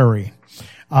sanctuary.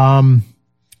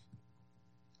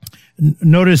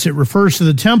 Notice it refers to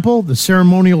the temple, the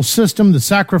ceremonial system, the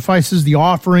sacrifices, the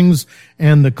offerings,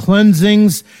 and the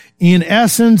cleansings. In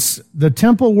essence, the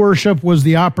temple worship was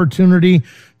the opportunity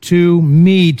to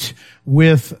meet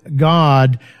with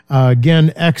God.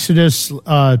 Again, Exodus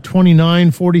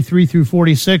 29:43 through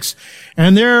 46.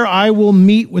 And there I will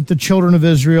meet with the children of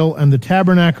Israel, and the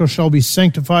tabernacle shall be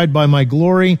sanctified by my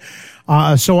glory.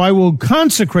 So I will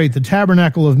consecrate the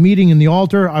tabernacle of meeting and the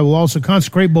altar. I will also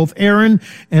consecrate both Aaron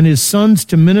and his sons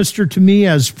to minister to me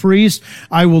as priests.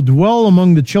 I will dwell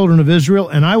among the children of Israel,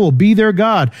 and I will be their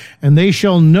God. And they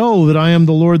shall know that I am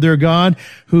the Lord their God,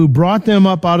 who brought them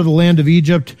up out of the land of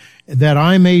Egypt, that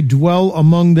I may dwell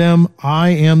among them. I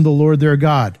am the Lord their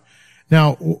God.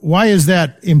 Now, why is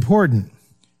that important?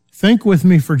 Think with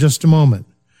me for just a moment.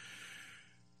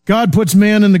 God puts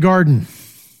man in the garden,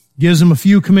 gives him a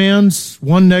few commands,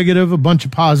 one negative, a bunch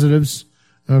of positives,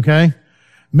 okay?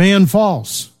 Man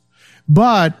falls.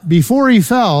 But before he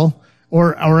fell,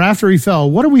 or after he fell,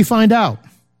 what do we find out?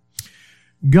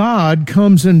 God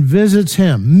comes and visits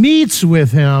him, meets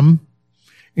with him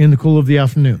in the cool of the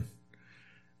afternoon.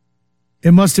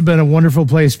 It must have been a wonderful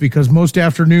place, because most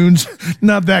afternoons,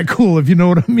 not that cool, if you know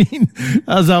what I mean.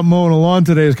 I was out mowing a lawn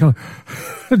today. It's kind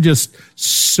of just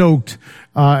soaked.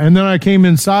 And then I came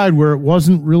inside where it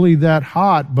wasn't really that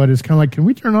hot, but it's kind of like, can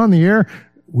we turn on the air?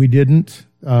 We didn't.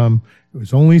 It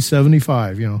was only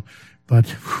 75,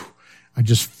 but I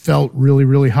just felt really,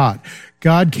 really hot.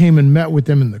 God came and met with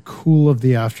them in the cool of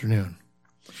the afternoon.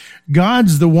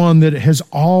 God's the one that has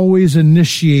always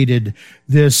initiated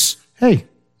this, hey,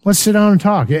 let's sit down and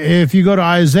talk. If you go to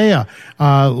Isaiah,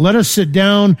 let us sit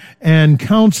down and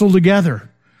counsel together.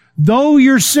 Though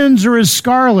your sins are as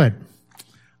scarlet,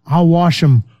 I'll wash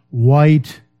them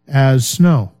white as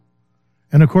snow.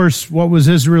 And of course, what was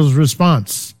Israel's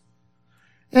response?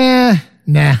 Nah,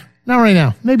 not right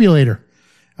now. Maybe later.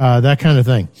 That kind of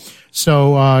thing.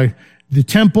 So, The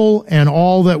temple and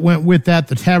all that went with that,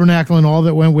 the tabernacle and all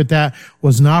that went with that,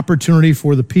 was an opportunity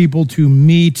for the people to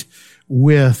meet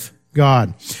with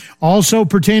God. Also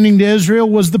pertaining to Israel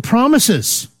was the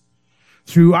promises.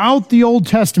 Throughout the Old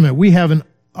Testament, we have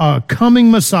a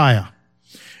coming Messiah.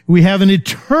 We have an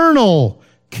eternal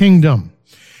kingdom.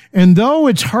 And though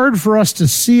it's hard for us to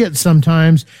see it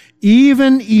sometimes,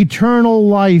 even eternal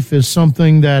life is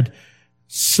something that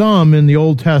some in the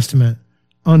Old Testament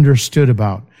understood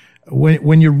about.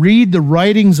 When you read the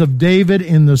writings of David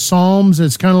in the Psalms,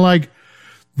 it's kind of like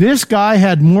this guy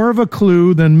had more of a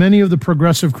clue than many of the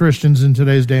progressive Christians in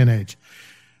today's day and age.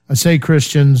 I say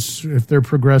Christians, if they're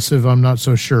progressive, I'm not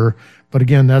so sure. But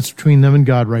again, that's between them and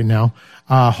God right now.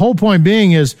 Whole point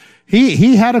being is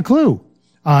he had a clue.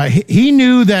 He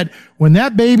knew that when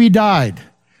that baby died,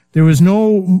 there was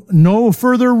no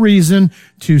further reason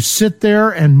to sit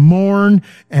there and mourn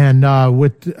and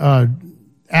with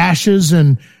ashes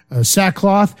and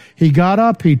sackcloth. He got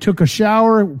up, he took a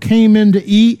shower, came in to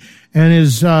eat, and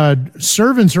his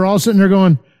servants are all sitting there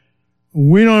going,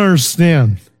 "We don't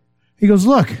understand." He goes,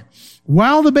 "Look,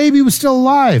 while the baby was still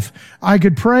alive, I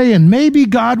could pray and maybe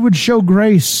God would show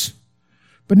grace.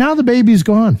 But now the baby's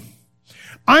gone.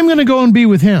 I'm going to go and be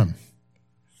with him."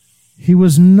 He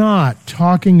was not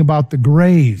talking about the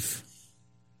grave.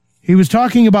 He was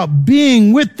talking about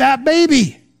being with that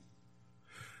baby.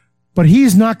 But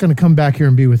he's not going to come back here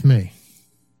and be with me.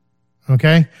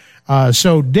 Okay?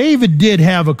 So David did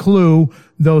have a clue,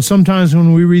 though sometimes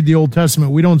when we read the Old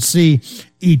Testament, we don't see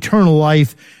eternal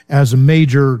life as a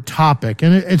major topic.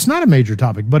 And it's not a major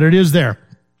topic, but it is there.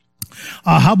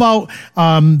 How about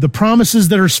the promises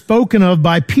that are spoken of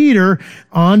by Peter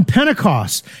on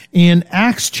Pentecost? In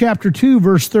Acts chapter 2,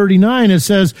 verse 39, it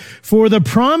says, "For the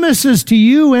promises to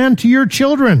you and to your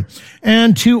children,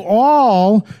 and to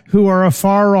all who are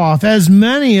afar off, as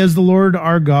many as the Lord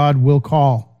our God will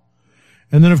call."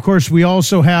 And then, of course, we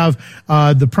also have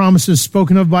the promises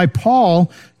spoken of by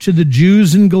Paul to the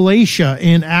Jews in Galatia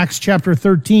in Acts chapter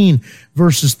 13,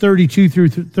 verses 32 through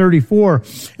 34.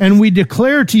 "And we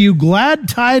declare to you glad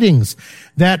tidings,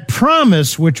 that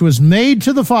promise which was made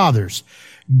to the fathers.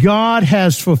 God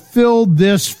has fulfilled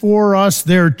this for us,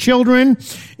 their children,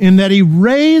 in that he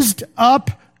raised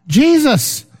up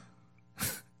Jesus."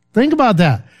 Think about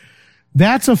that.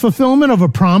 That's a fulfillment of a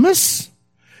promise.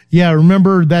 Yeah,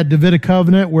 remember that Davidic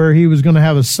covenant where he was going to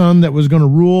have a son that was going to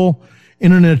rule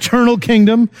in an eternal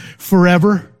kingdom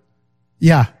forever?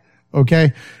 Yeah,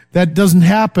 okay. That doesn't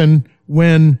happen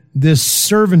when this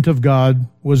servant of God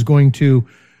was going to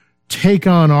take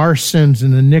on our sins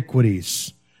and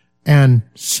iniquities and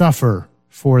suffer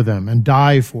for them and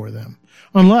die for them,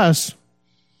 unless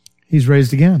he's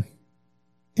raised again.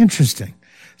 Interesting.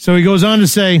 So he goes on to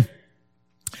say,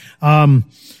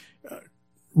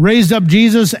 raised up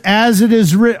Jesus, as it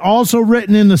is also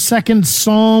written in the second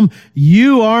Psalm,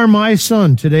 "You are my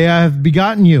son, today I have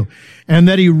begotten you." And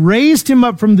that he raised him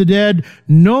up from the dead,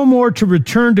 no more to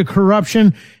return to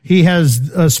corruption. He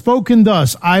has spoken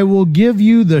thus, "I will give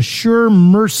you the sure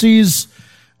mercies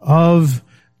of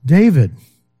David."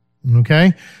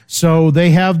 Okay? So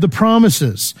they have the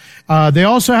promises. They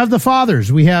also have the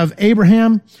fathers. We have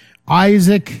Abraham,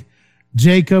 Isaac,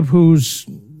 Jacob, whose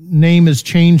name is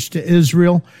changed to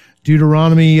Israel.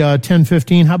 Deuteronomy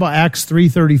 10:15. How about Acts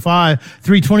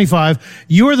 3:25?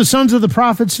 "You are the sons of the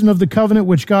prophets and of the covenant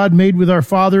which God made with our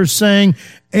fathers, saying,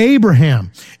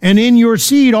 Abraham, and in your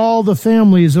seed all the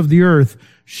families of the earth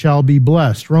shall be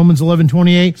blessed." Romans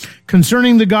 11:28.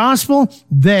 "Concerning the gospel,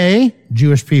 they,"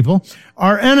 Jewish people,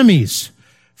 "are enemies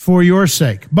for your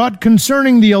sake. But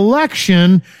concerning the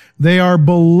election, they are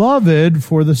beloved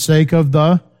for the sake of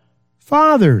the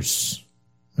fathers."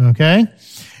 Okay?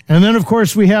 And then, of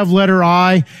course, we have letter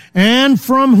I, "And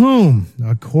from whom,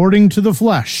 according to the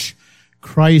flesh,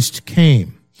 Christ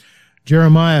came."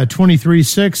 Jeremiah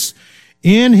 23:6,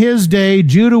 "In his day,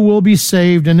 Judah will be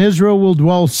saved, and Israel will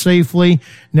dwell safely.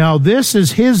 Now this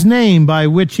is his name by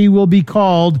which he will be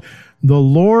called, the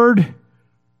Lord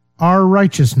our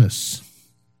righteousness."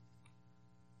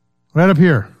 Right up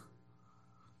here.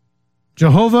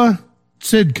 Jehovah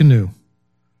Tzidkenu.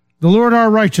 The Lord our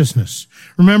righteousness.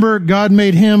 Remember, God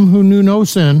made him who knew no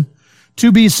sin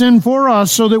to be sin for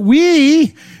us, so that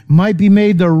we might be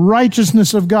made the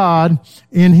righteousness of God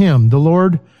in him. The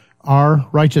Lord our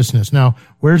righteousness. Now,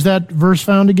 where's that verse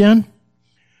found again?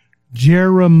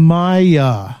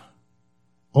 Jeremiah,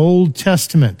 Old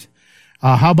Testament.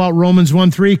 How about Romans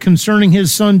 1:3? "Concerning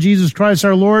his son, Jesus Christ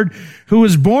our Lord, who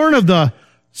was born of the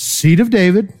seed of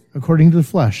David, according to the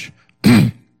flesh."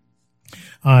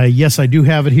 Yes, I do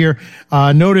have it here.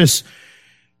 Notice,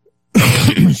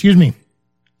 excuse me,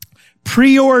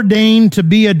 preordained to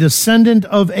be a descendant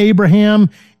of Abraham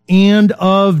and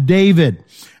of David.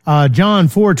 John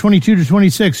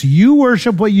 4:22-26, you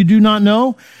worship what you do not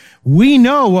know. We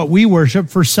know what we worship,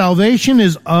 for salvation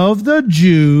is of the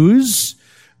Jews.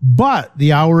 But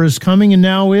the hour is coming, and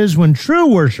now is, when true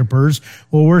worshipers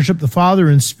will worship the Father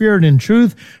in spirit and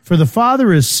truth, for the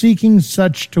Father is seeking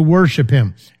such to worship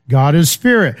him. God is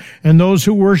spirit, and those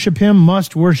who worship him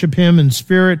must worship him in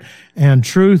spirit and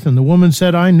truth. And the woman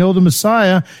said, I know the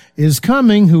Messiah is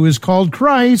coming, who is called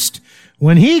Christ.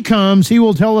 When he comes, he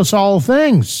will tell us all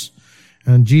things.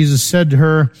 And Jesus said to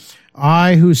her,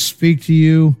 I who speak to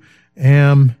you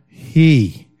am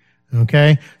he.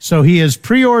 Okay, so he is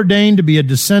preordained to be a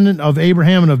descendant of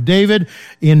Abraham and of David.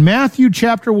 In Matthew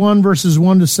chapter 1, verses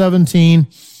 1-17,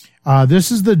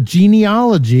 this is the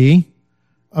genealogy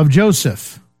of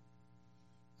Joseph.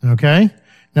 Okay,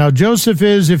 now Joseph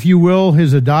is, if you will,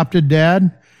 his adopted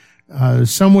dad.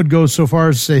 Some would go so far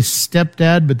as to say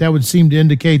stepdad, but that would seem to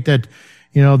indicate that,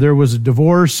 there was a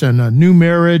divorce and a new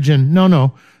marriage, and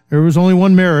no, there was only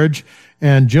one marriage,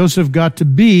 and Joseph got to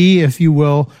be, if you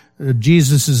will,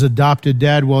 Jesus' adopted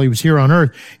dad while he was here on earth.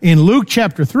 In Luke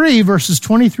chapter 3, verses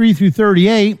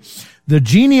 23-38, the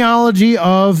genealogy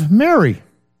of Mary.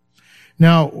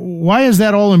 Now, why is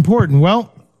that all important?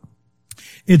 Well,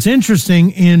 it's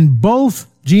interesting. In both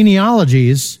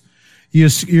genealogies,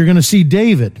 you're going to see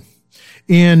David.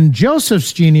 In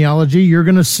Joseph's genealogy, you're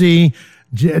going to see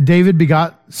David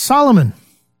begot Solomon.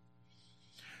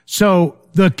 So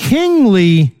the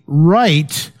kingly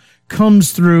right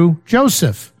comes through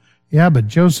Joseph. Yeah, but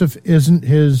Joseph isn't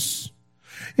his...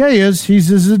 Yeah, he is. He's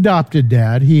his adopted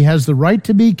dad. He has the right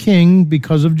to be king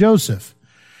because of Joseph.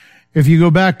 If you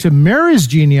go back to Mary's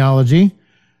genealogy,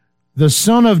 the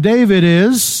son of David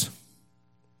is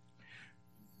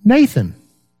Nathan.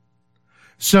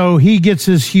 So he gets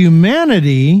his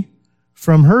humanity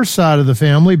from her side of the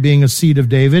family, being a seed of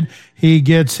David. He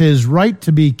gets his right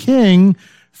to be king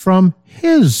from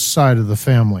his side of the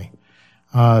family.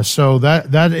 So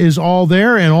that is all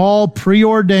there and all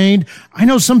preordained. I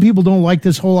know some people don't like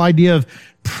this whole idea of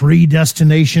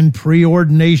predestination,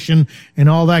 preordination, and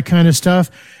all that kind of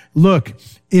stuff. Look,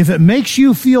 if it makes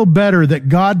you feel better that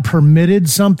God permitted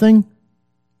something,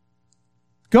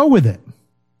 go with it.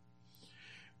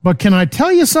 But can I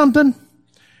tell you something?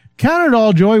 Count it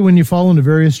all joy when you fall into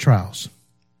various trials,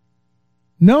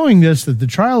 knowing this, that the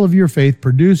trial of your faith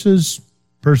produces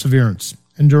perseverance,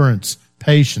 endurance,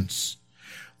 patience.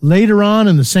 Later on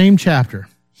in the same chapter,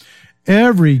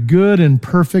 every good and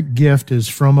perfect gift is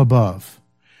from above.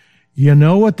 You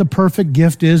know what the perfect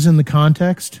gift is in the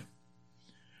context?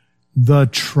 The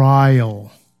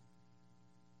trial.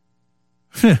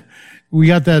 We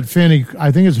got that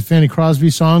I think it's a Fanny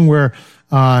Crosby song where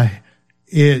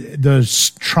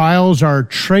the trials are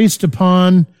traced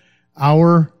upon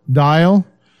our dial.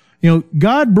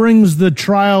 God brings the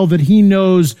trial that he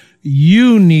knows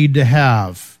you need to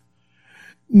have.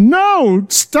 No,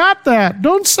 stop that.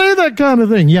 Don't say that kind of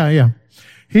thing. Yeah.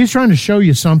 He's trying to show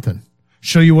you something.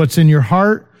 Show you what's in your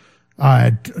heart.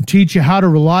 Teach you how to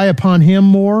rely upon him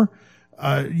more.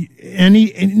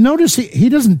 And notice he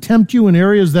doesn't tempt you in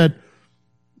areas that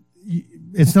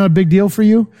it's not a big deal for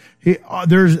you.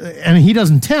 He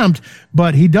doesn't tempt,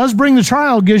 but he does bring the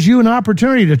trial, gives you an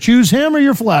opportunity to choose him or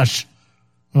your flesh.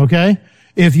 Okay?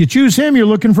 If you choose him, you're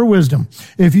looking for wisdom.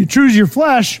 If you choose your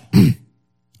flesh,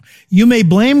 you may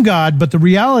blame God, but the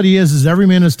reality is every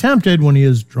man is tempted when he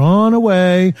is drawn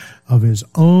away of his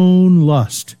own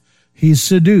lust. He's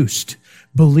seduced,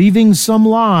 believing some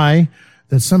lie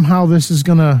that somehow this is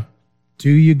going to do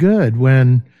you good,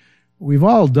 when we've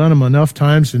all done them enough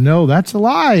times to know that's a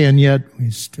lie, and yet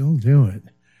we still do it.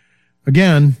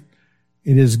 Again,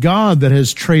 it is God that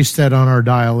has traced that on our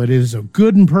dial. It is a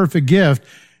good and perfect gift,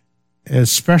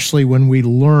 especially when we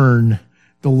learn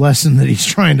the lesson that he's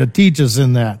trying to teach us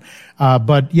in that.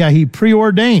 But yeah, he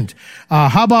preordained.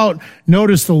 How about,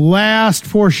 notice the last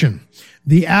portion,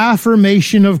 the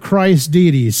affirmation of Christ's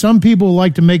deity. Some people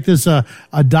like to make this a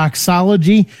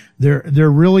doxology.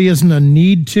 There really isn't a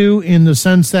need to, in the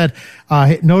sense that,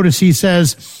 notice he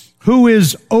says, who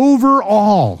is over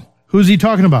all. Who's he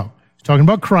talking about? He's talking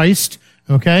about Christ.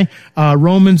 Okay.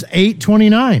 Romans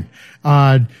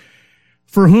 8:29.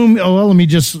 For whom, let me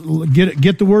just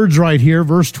get the words right here.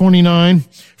 Verse 29.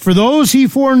 For those he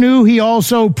foreknew, he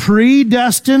also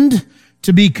predestined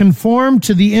to be conformed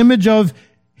to the image of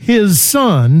his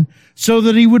Son, so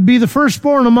that he would be the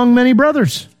firstborn among many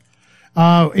brothers.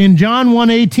 In John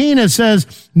 1:18, it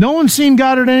says, no one's seen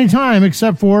God at any time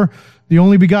except for the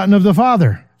only begotten of the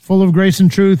Father, full of grace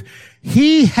and truth.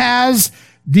 He has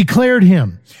declared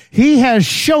him. He has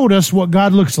showed us what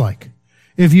God looks like.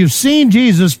 If you've seen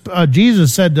Jesus,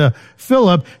 Jesus said to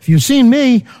Philip, if you've seen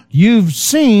me, you've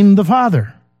seen the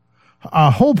Father.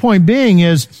 Whole point being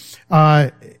is,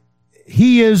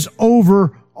 he is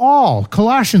over all.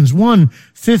 Colossians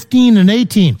 1:15 and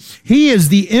 18. He is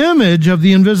the image of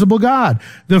the invisible God,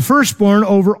 the firstborn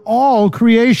over all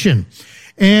creation.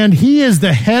 And he is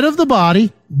the head of the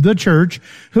body, the church,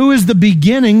 who is the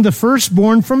beginning, the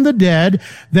firstborn from the dead,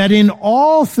 that in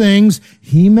all things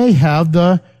he may have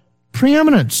the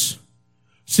preeminence.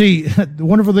 See, the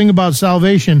wonderful thing about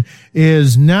salvation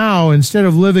is now, instead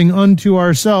of living unto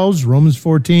ourselves, Romans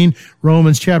 14,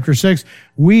 Romans chapter 6,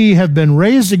 we have been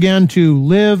raised again to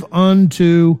live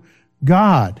unto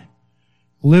God.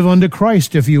 Live unto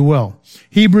Christ, if you will.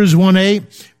 Hebrews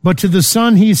 1:8, but to the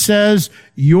Son he says,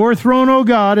 your throne, O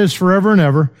God, is forever and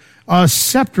ever. A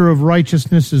scepter of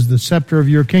righteousness is the scepter of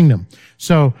your kingdom.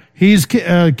 So he's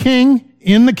king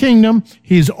in the kingdom.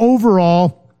 He's over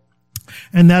all.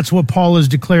 And that's what Paul is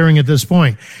declaring at this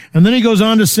point. And then he goes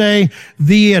on to say,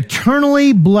 the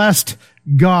eternally blessed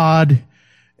God.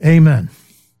 Amen.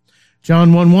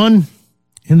 John 1:1,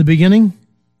 in the beginning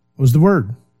was the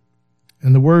Word,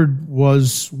 and the Word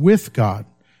was with God.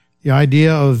 The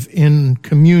idea of in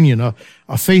communion,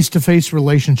 a face-to-face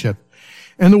relationship.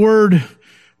 And the Word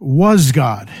was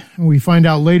God. And we find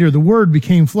out later the Word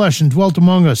became flesh and dwelt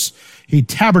among us. He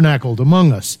tabernacled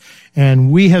among us.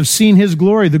 And we have seen his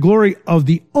glory, the glory of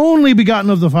the only begotten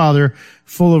of the Father,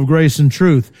 full of grace and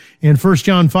truth. In 1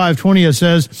 John 5:20 it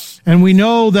says, and we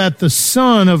know that the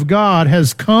Son of God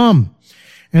has come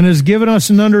and has given us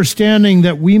an understanding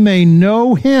that we may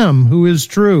know him who is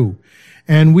true.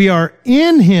 And we are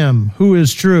in him who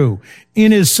is true,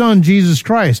 in his Son, Jesus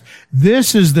Christ.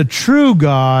 This is the true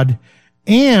God,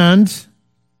 and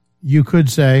you could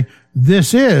say,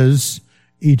 this is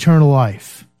eternal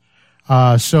life.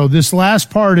 So this last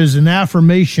part is an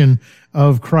affirmation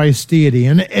of Christ's deity.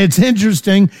 And it's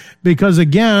interesting because,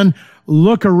 again,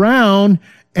 look around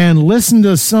and listen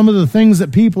to some of the things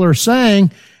that people are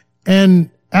saying. And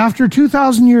after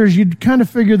 2,000 years, you'd kind of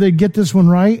figure they'd get this one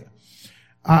right.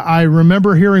 I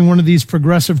remember hearing one of these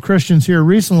progressive Christians here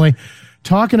recently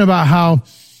talking about how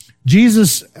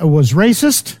Jesus was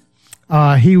racist.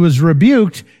 He was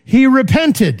rebuked. He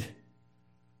repented.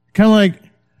 Kind of like,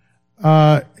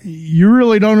 you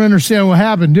really don't understand what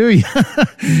happened, do you?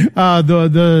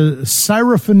 The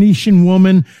Syrophoenician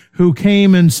woman who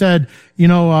came and said, you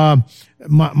know,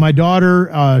 my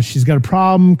daughter, she's got a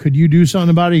problem. Could you do something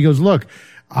about it? He goes, look,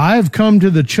 I've come to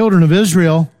the children of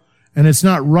Israel, and it's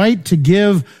not right to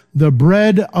give the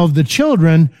bread of the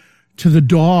children to the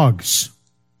dogs.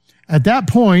 At that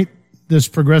point, this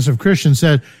progressive Christian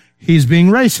said, he's being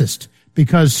racist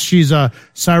because she's a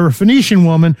Syrophoenician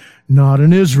woman, not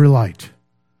an Israelite.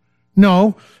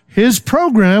 No, his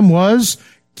program was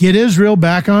get Israel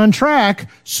back on track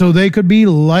so they could be a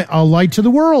light to the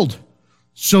world,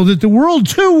 so that the world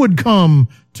too would come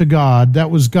to God.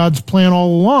 That was God's plan all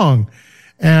along.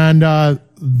 And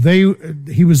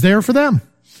he was there for them.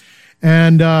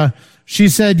 And she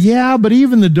said, yeah, but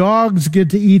even the dogs get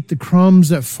to eat the crumbs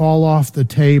that fall off the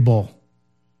table.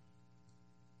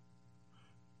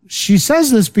 She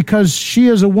says this because she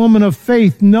is a woman of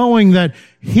faith, knowing that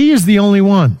he is the only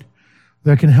one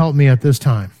that can help me at this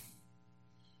time.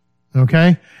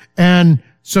 Okay? And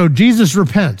so Jesus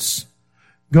repents.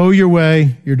 Go your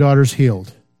way, your daughter's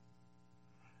healed.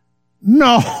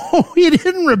 No, he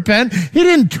didn't repent. He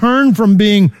didn't turn from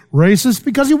being racist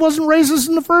because he wasn't racist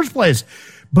in the first place.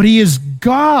 But he is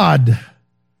God.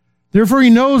 Therefore, he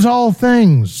knows all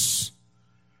things.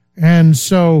 And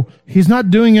so he's not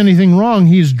doing anything wrong.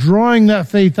 He's drawing that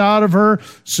faith out of her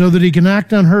so that he can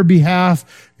act on her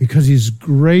behalf because he's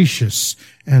gracious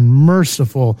and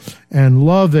merciful and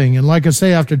loving. And like I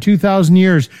say, after 2,000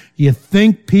 years, you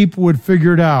think people would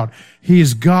figure it out. He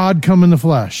is God come in the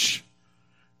flesh.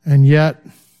 And yet,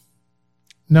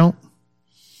 no.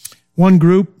 One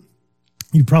group,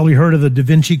 you probably heard of the Da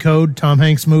Vinci Code, Tom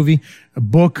Hanks movie, a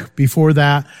book before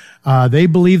that. They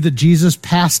believe that Jesus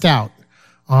passed out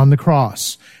on the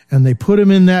cross. And they put him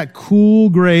in that cool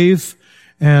grave,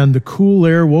 and the cool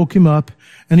air woke him up,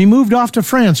 and he moved off to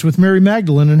France with Mary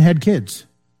Magdalene and had kids.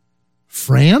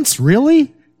 France?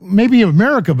 Really? Maybe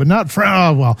America, but not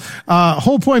France.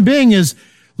 Whole point being is,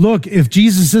 look, if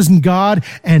Jesus isn't God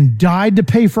and died to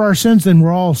pay for our sins, then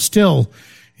we're all still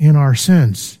in our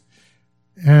sins.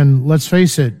 And let's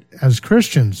face it, as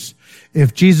Christians,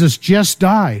 if Jesus just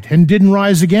died and didn't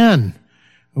rise again,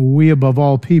 we above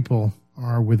all people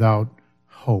are without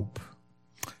hope.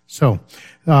 So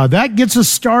that gets us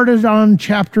started on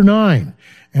chapter 9.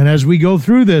 And as we go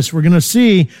through this, we're going to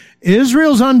see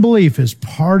Israel's unbelief is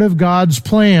part of God's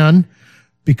plan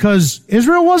because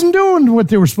Israel wasn't doing what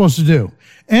they were supposed to do.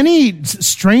 Any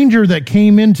stranger that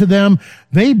came into them,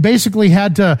 they basically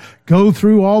had to go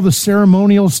through all the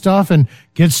ceremonial stuff and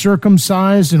get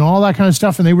circumcised and all that kind of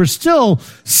stuff. And they were still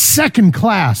second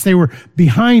class. They were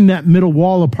behind that middle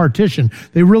wall of partition.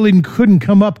 They really couldn't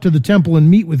come up to the temple and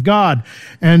meet with God.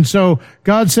 And so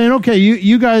God's saying, okay,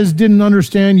 you guys didn't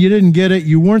understand. You didn't get it.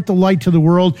 You weren't the light to the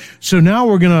world. So now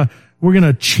we're going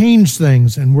to change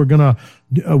things, and we're going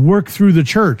to work through the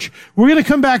church. We're going to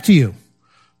come back to you.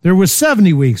 There was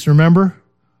 70 weeks, remember?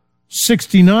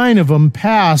 69 of them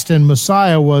passed and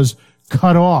Messiah was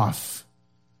cut off.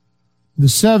 The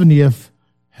 70th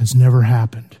has never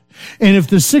happened. And if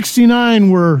the 69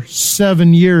 were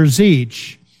 7 years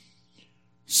each,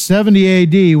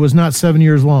 70 AD was not 7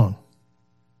 years long.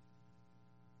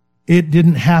 It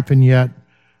didn't happen yet.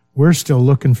 We're still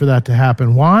looking for that to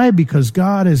happen. Why? Because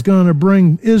God is going to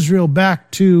bring Israel back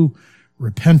to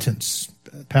repentance.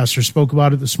 Pastor spoke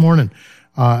about it this morning.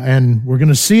 And we're going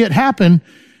to see it happen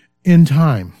in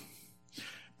time.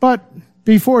 But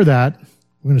before that,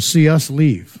 we're going to see us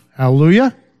leave.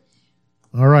 Hallelujah.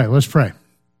 All right, let's pray.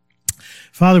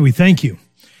 Father, we thank you.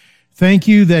 Thank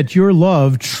you that your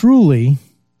love truly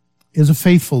is a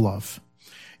faithful love.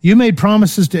 You made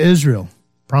promises to Israel,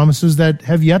 promises that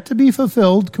have yet to be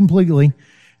fulfilled completely.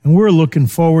 And we're looking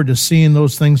forward to seeing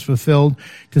those things fulfilled,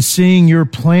 to seeing your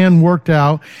plan worked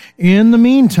out. In the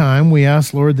meantime, we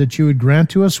ask, Lord, that you would grant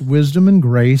to us wisdom and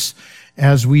grace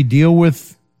as we deal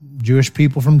with Jewish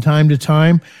people from time to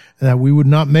time, that we would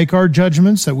not make our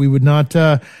judgments, that we would not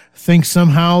think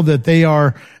somehow that they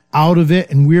are out of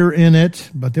it and we're in it,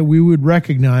 but that we would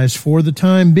recognize for the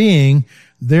time being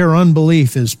their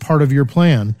unbelief is part of your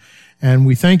plan. And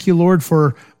we thank you, Lord,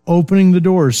 for opening the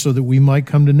doors so that we might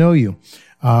come to know you.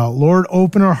 Lord,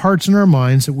 open our hearts and our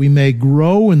minds that we may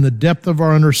grow in the depth of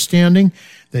our understanding,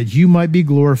 that you might be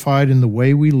glorified in the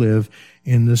way we live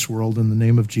in this world. In the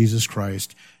name of Jesus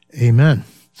Christ, amen.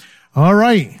 All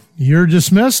right, you're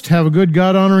dismissed. Have a good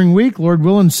God-honoring week. Lord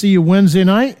willing, see you Wednesday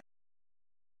night.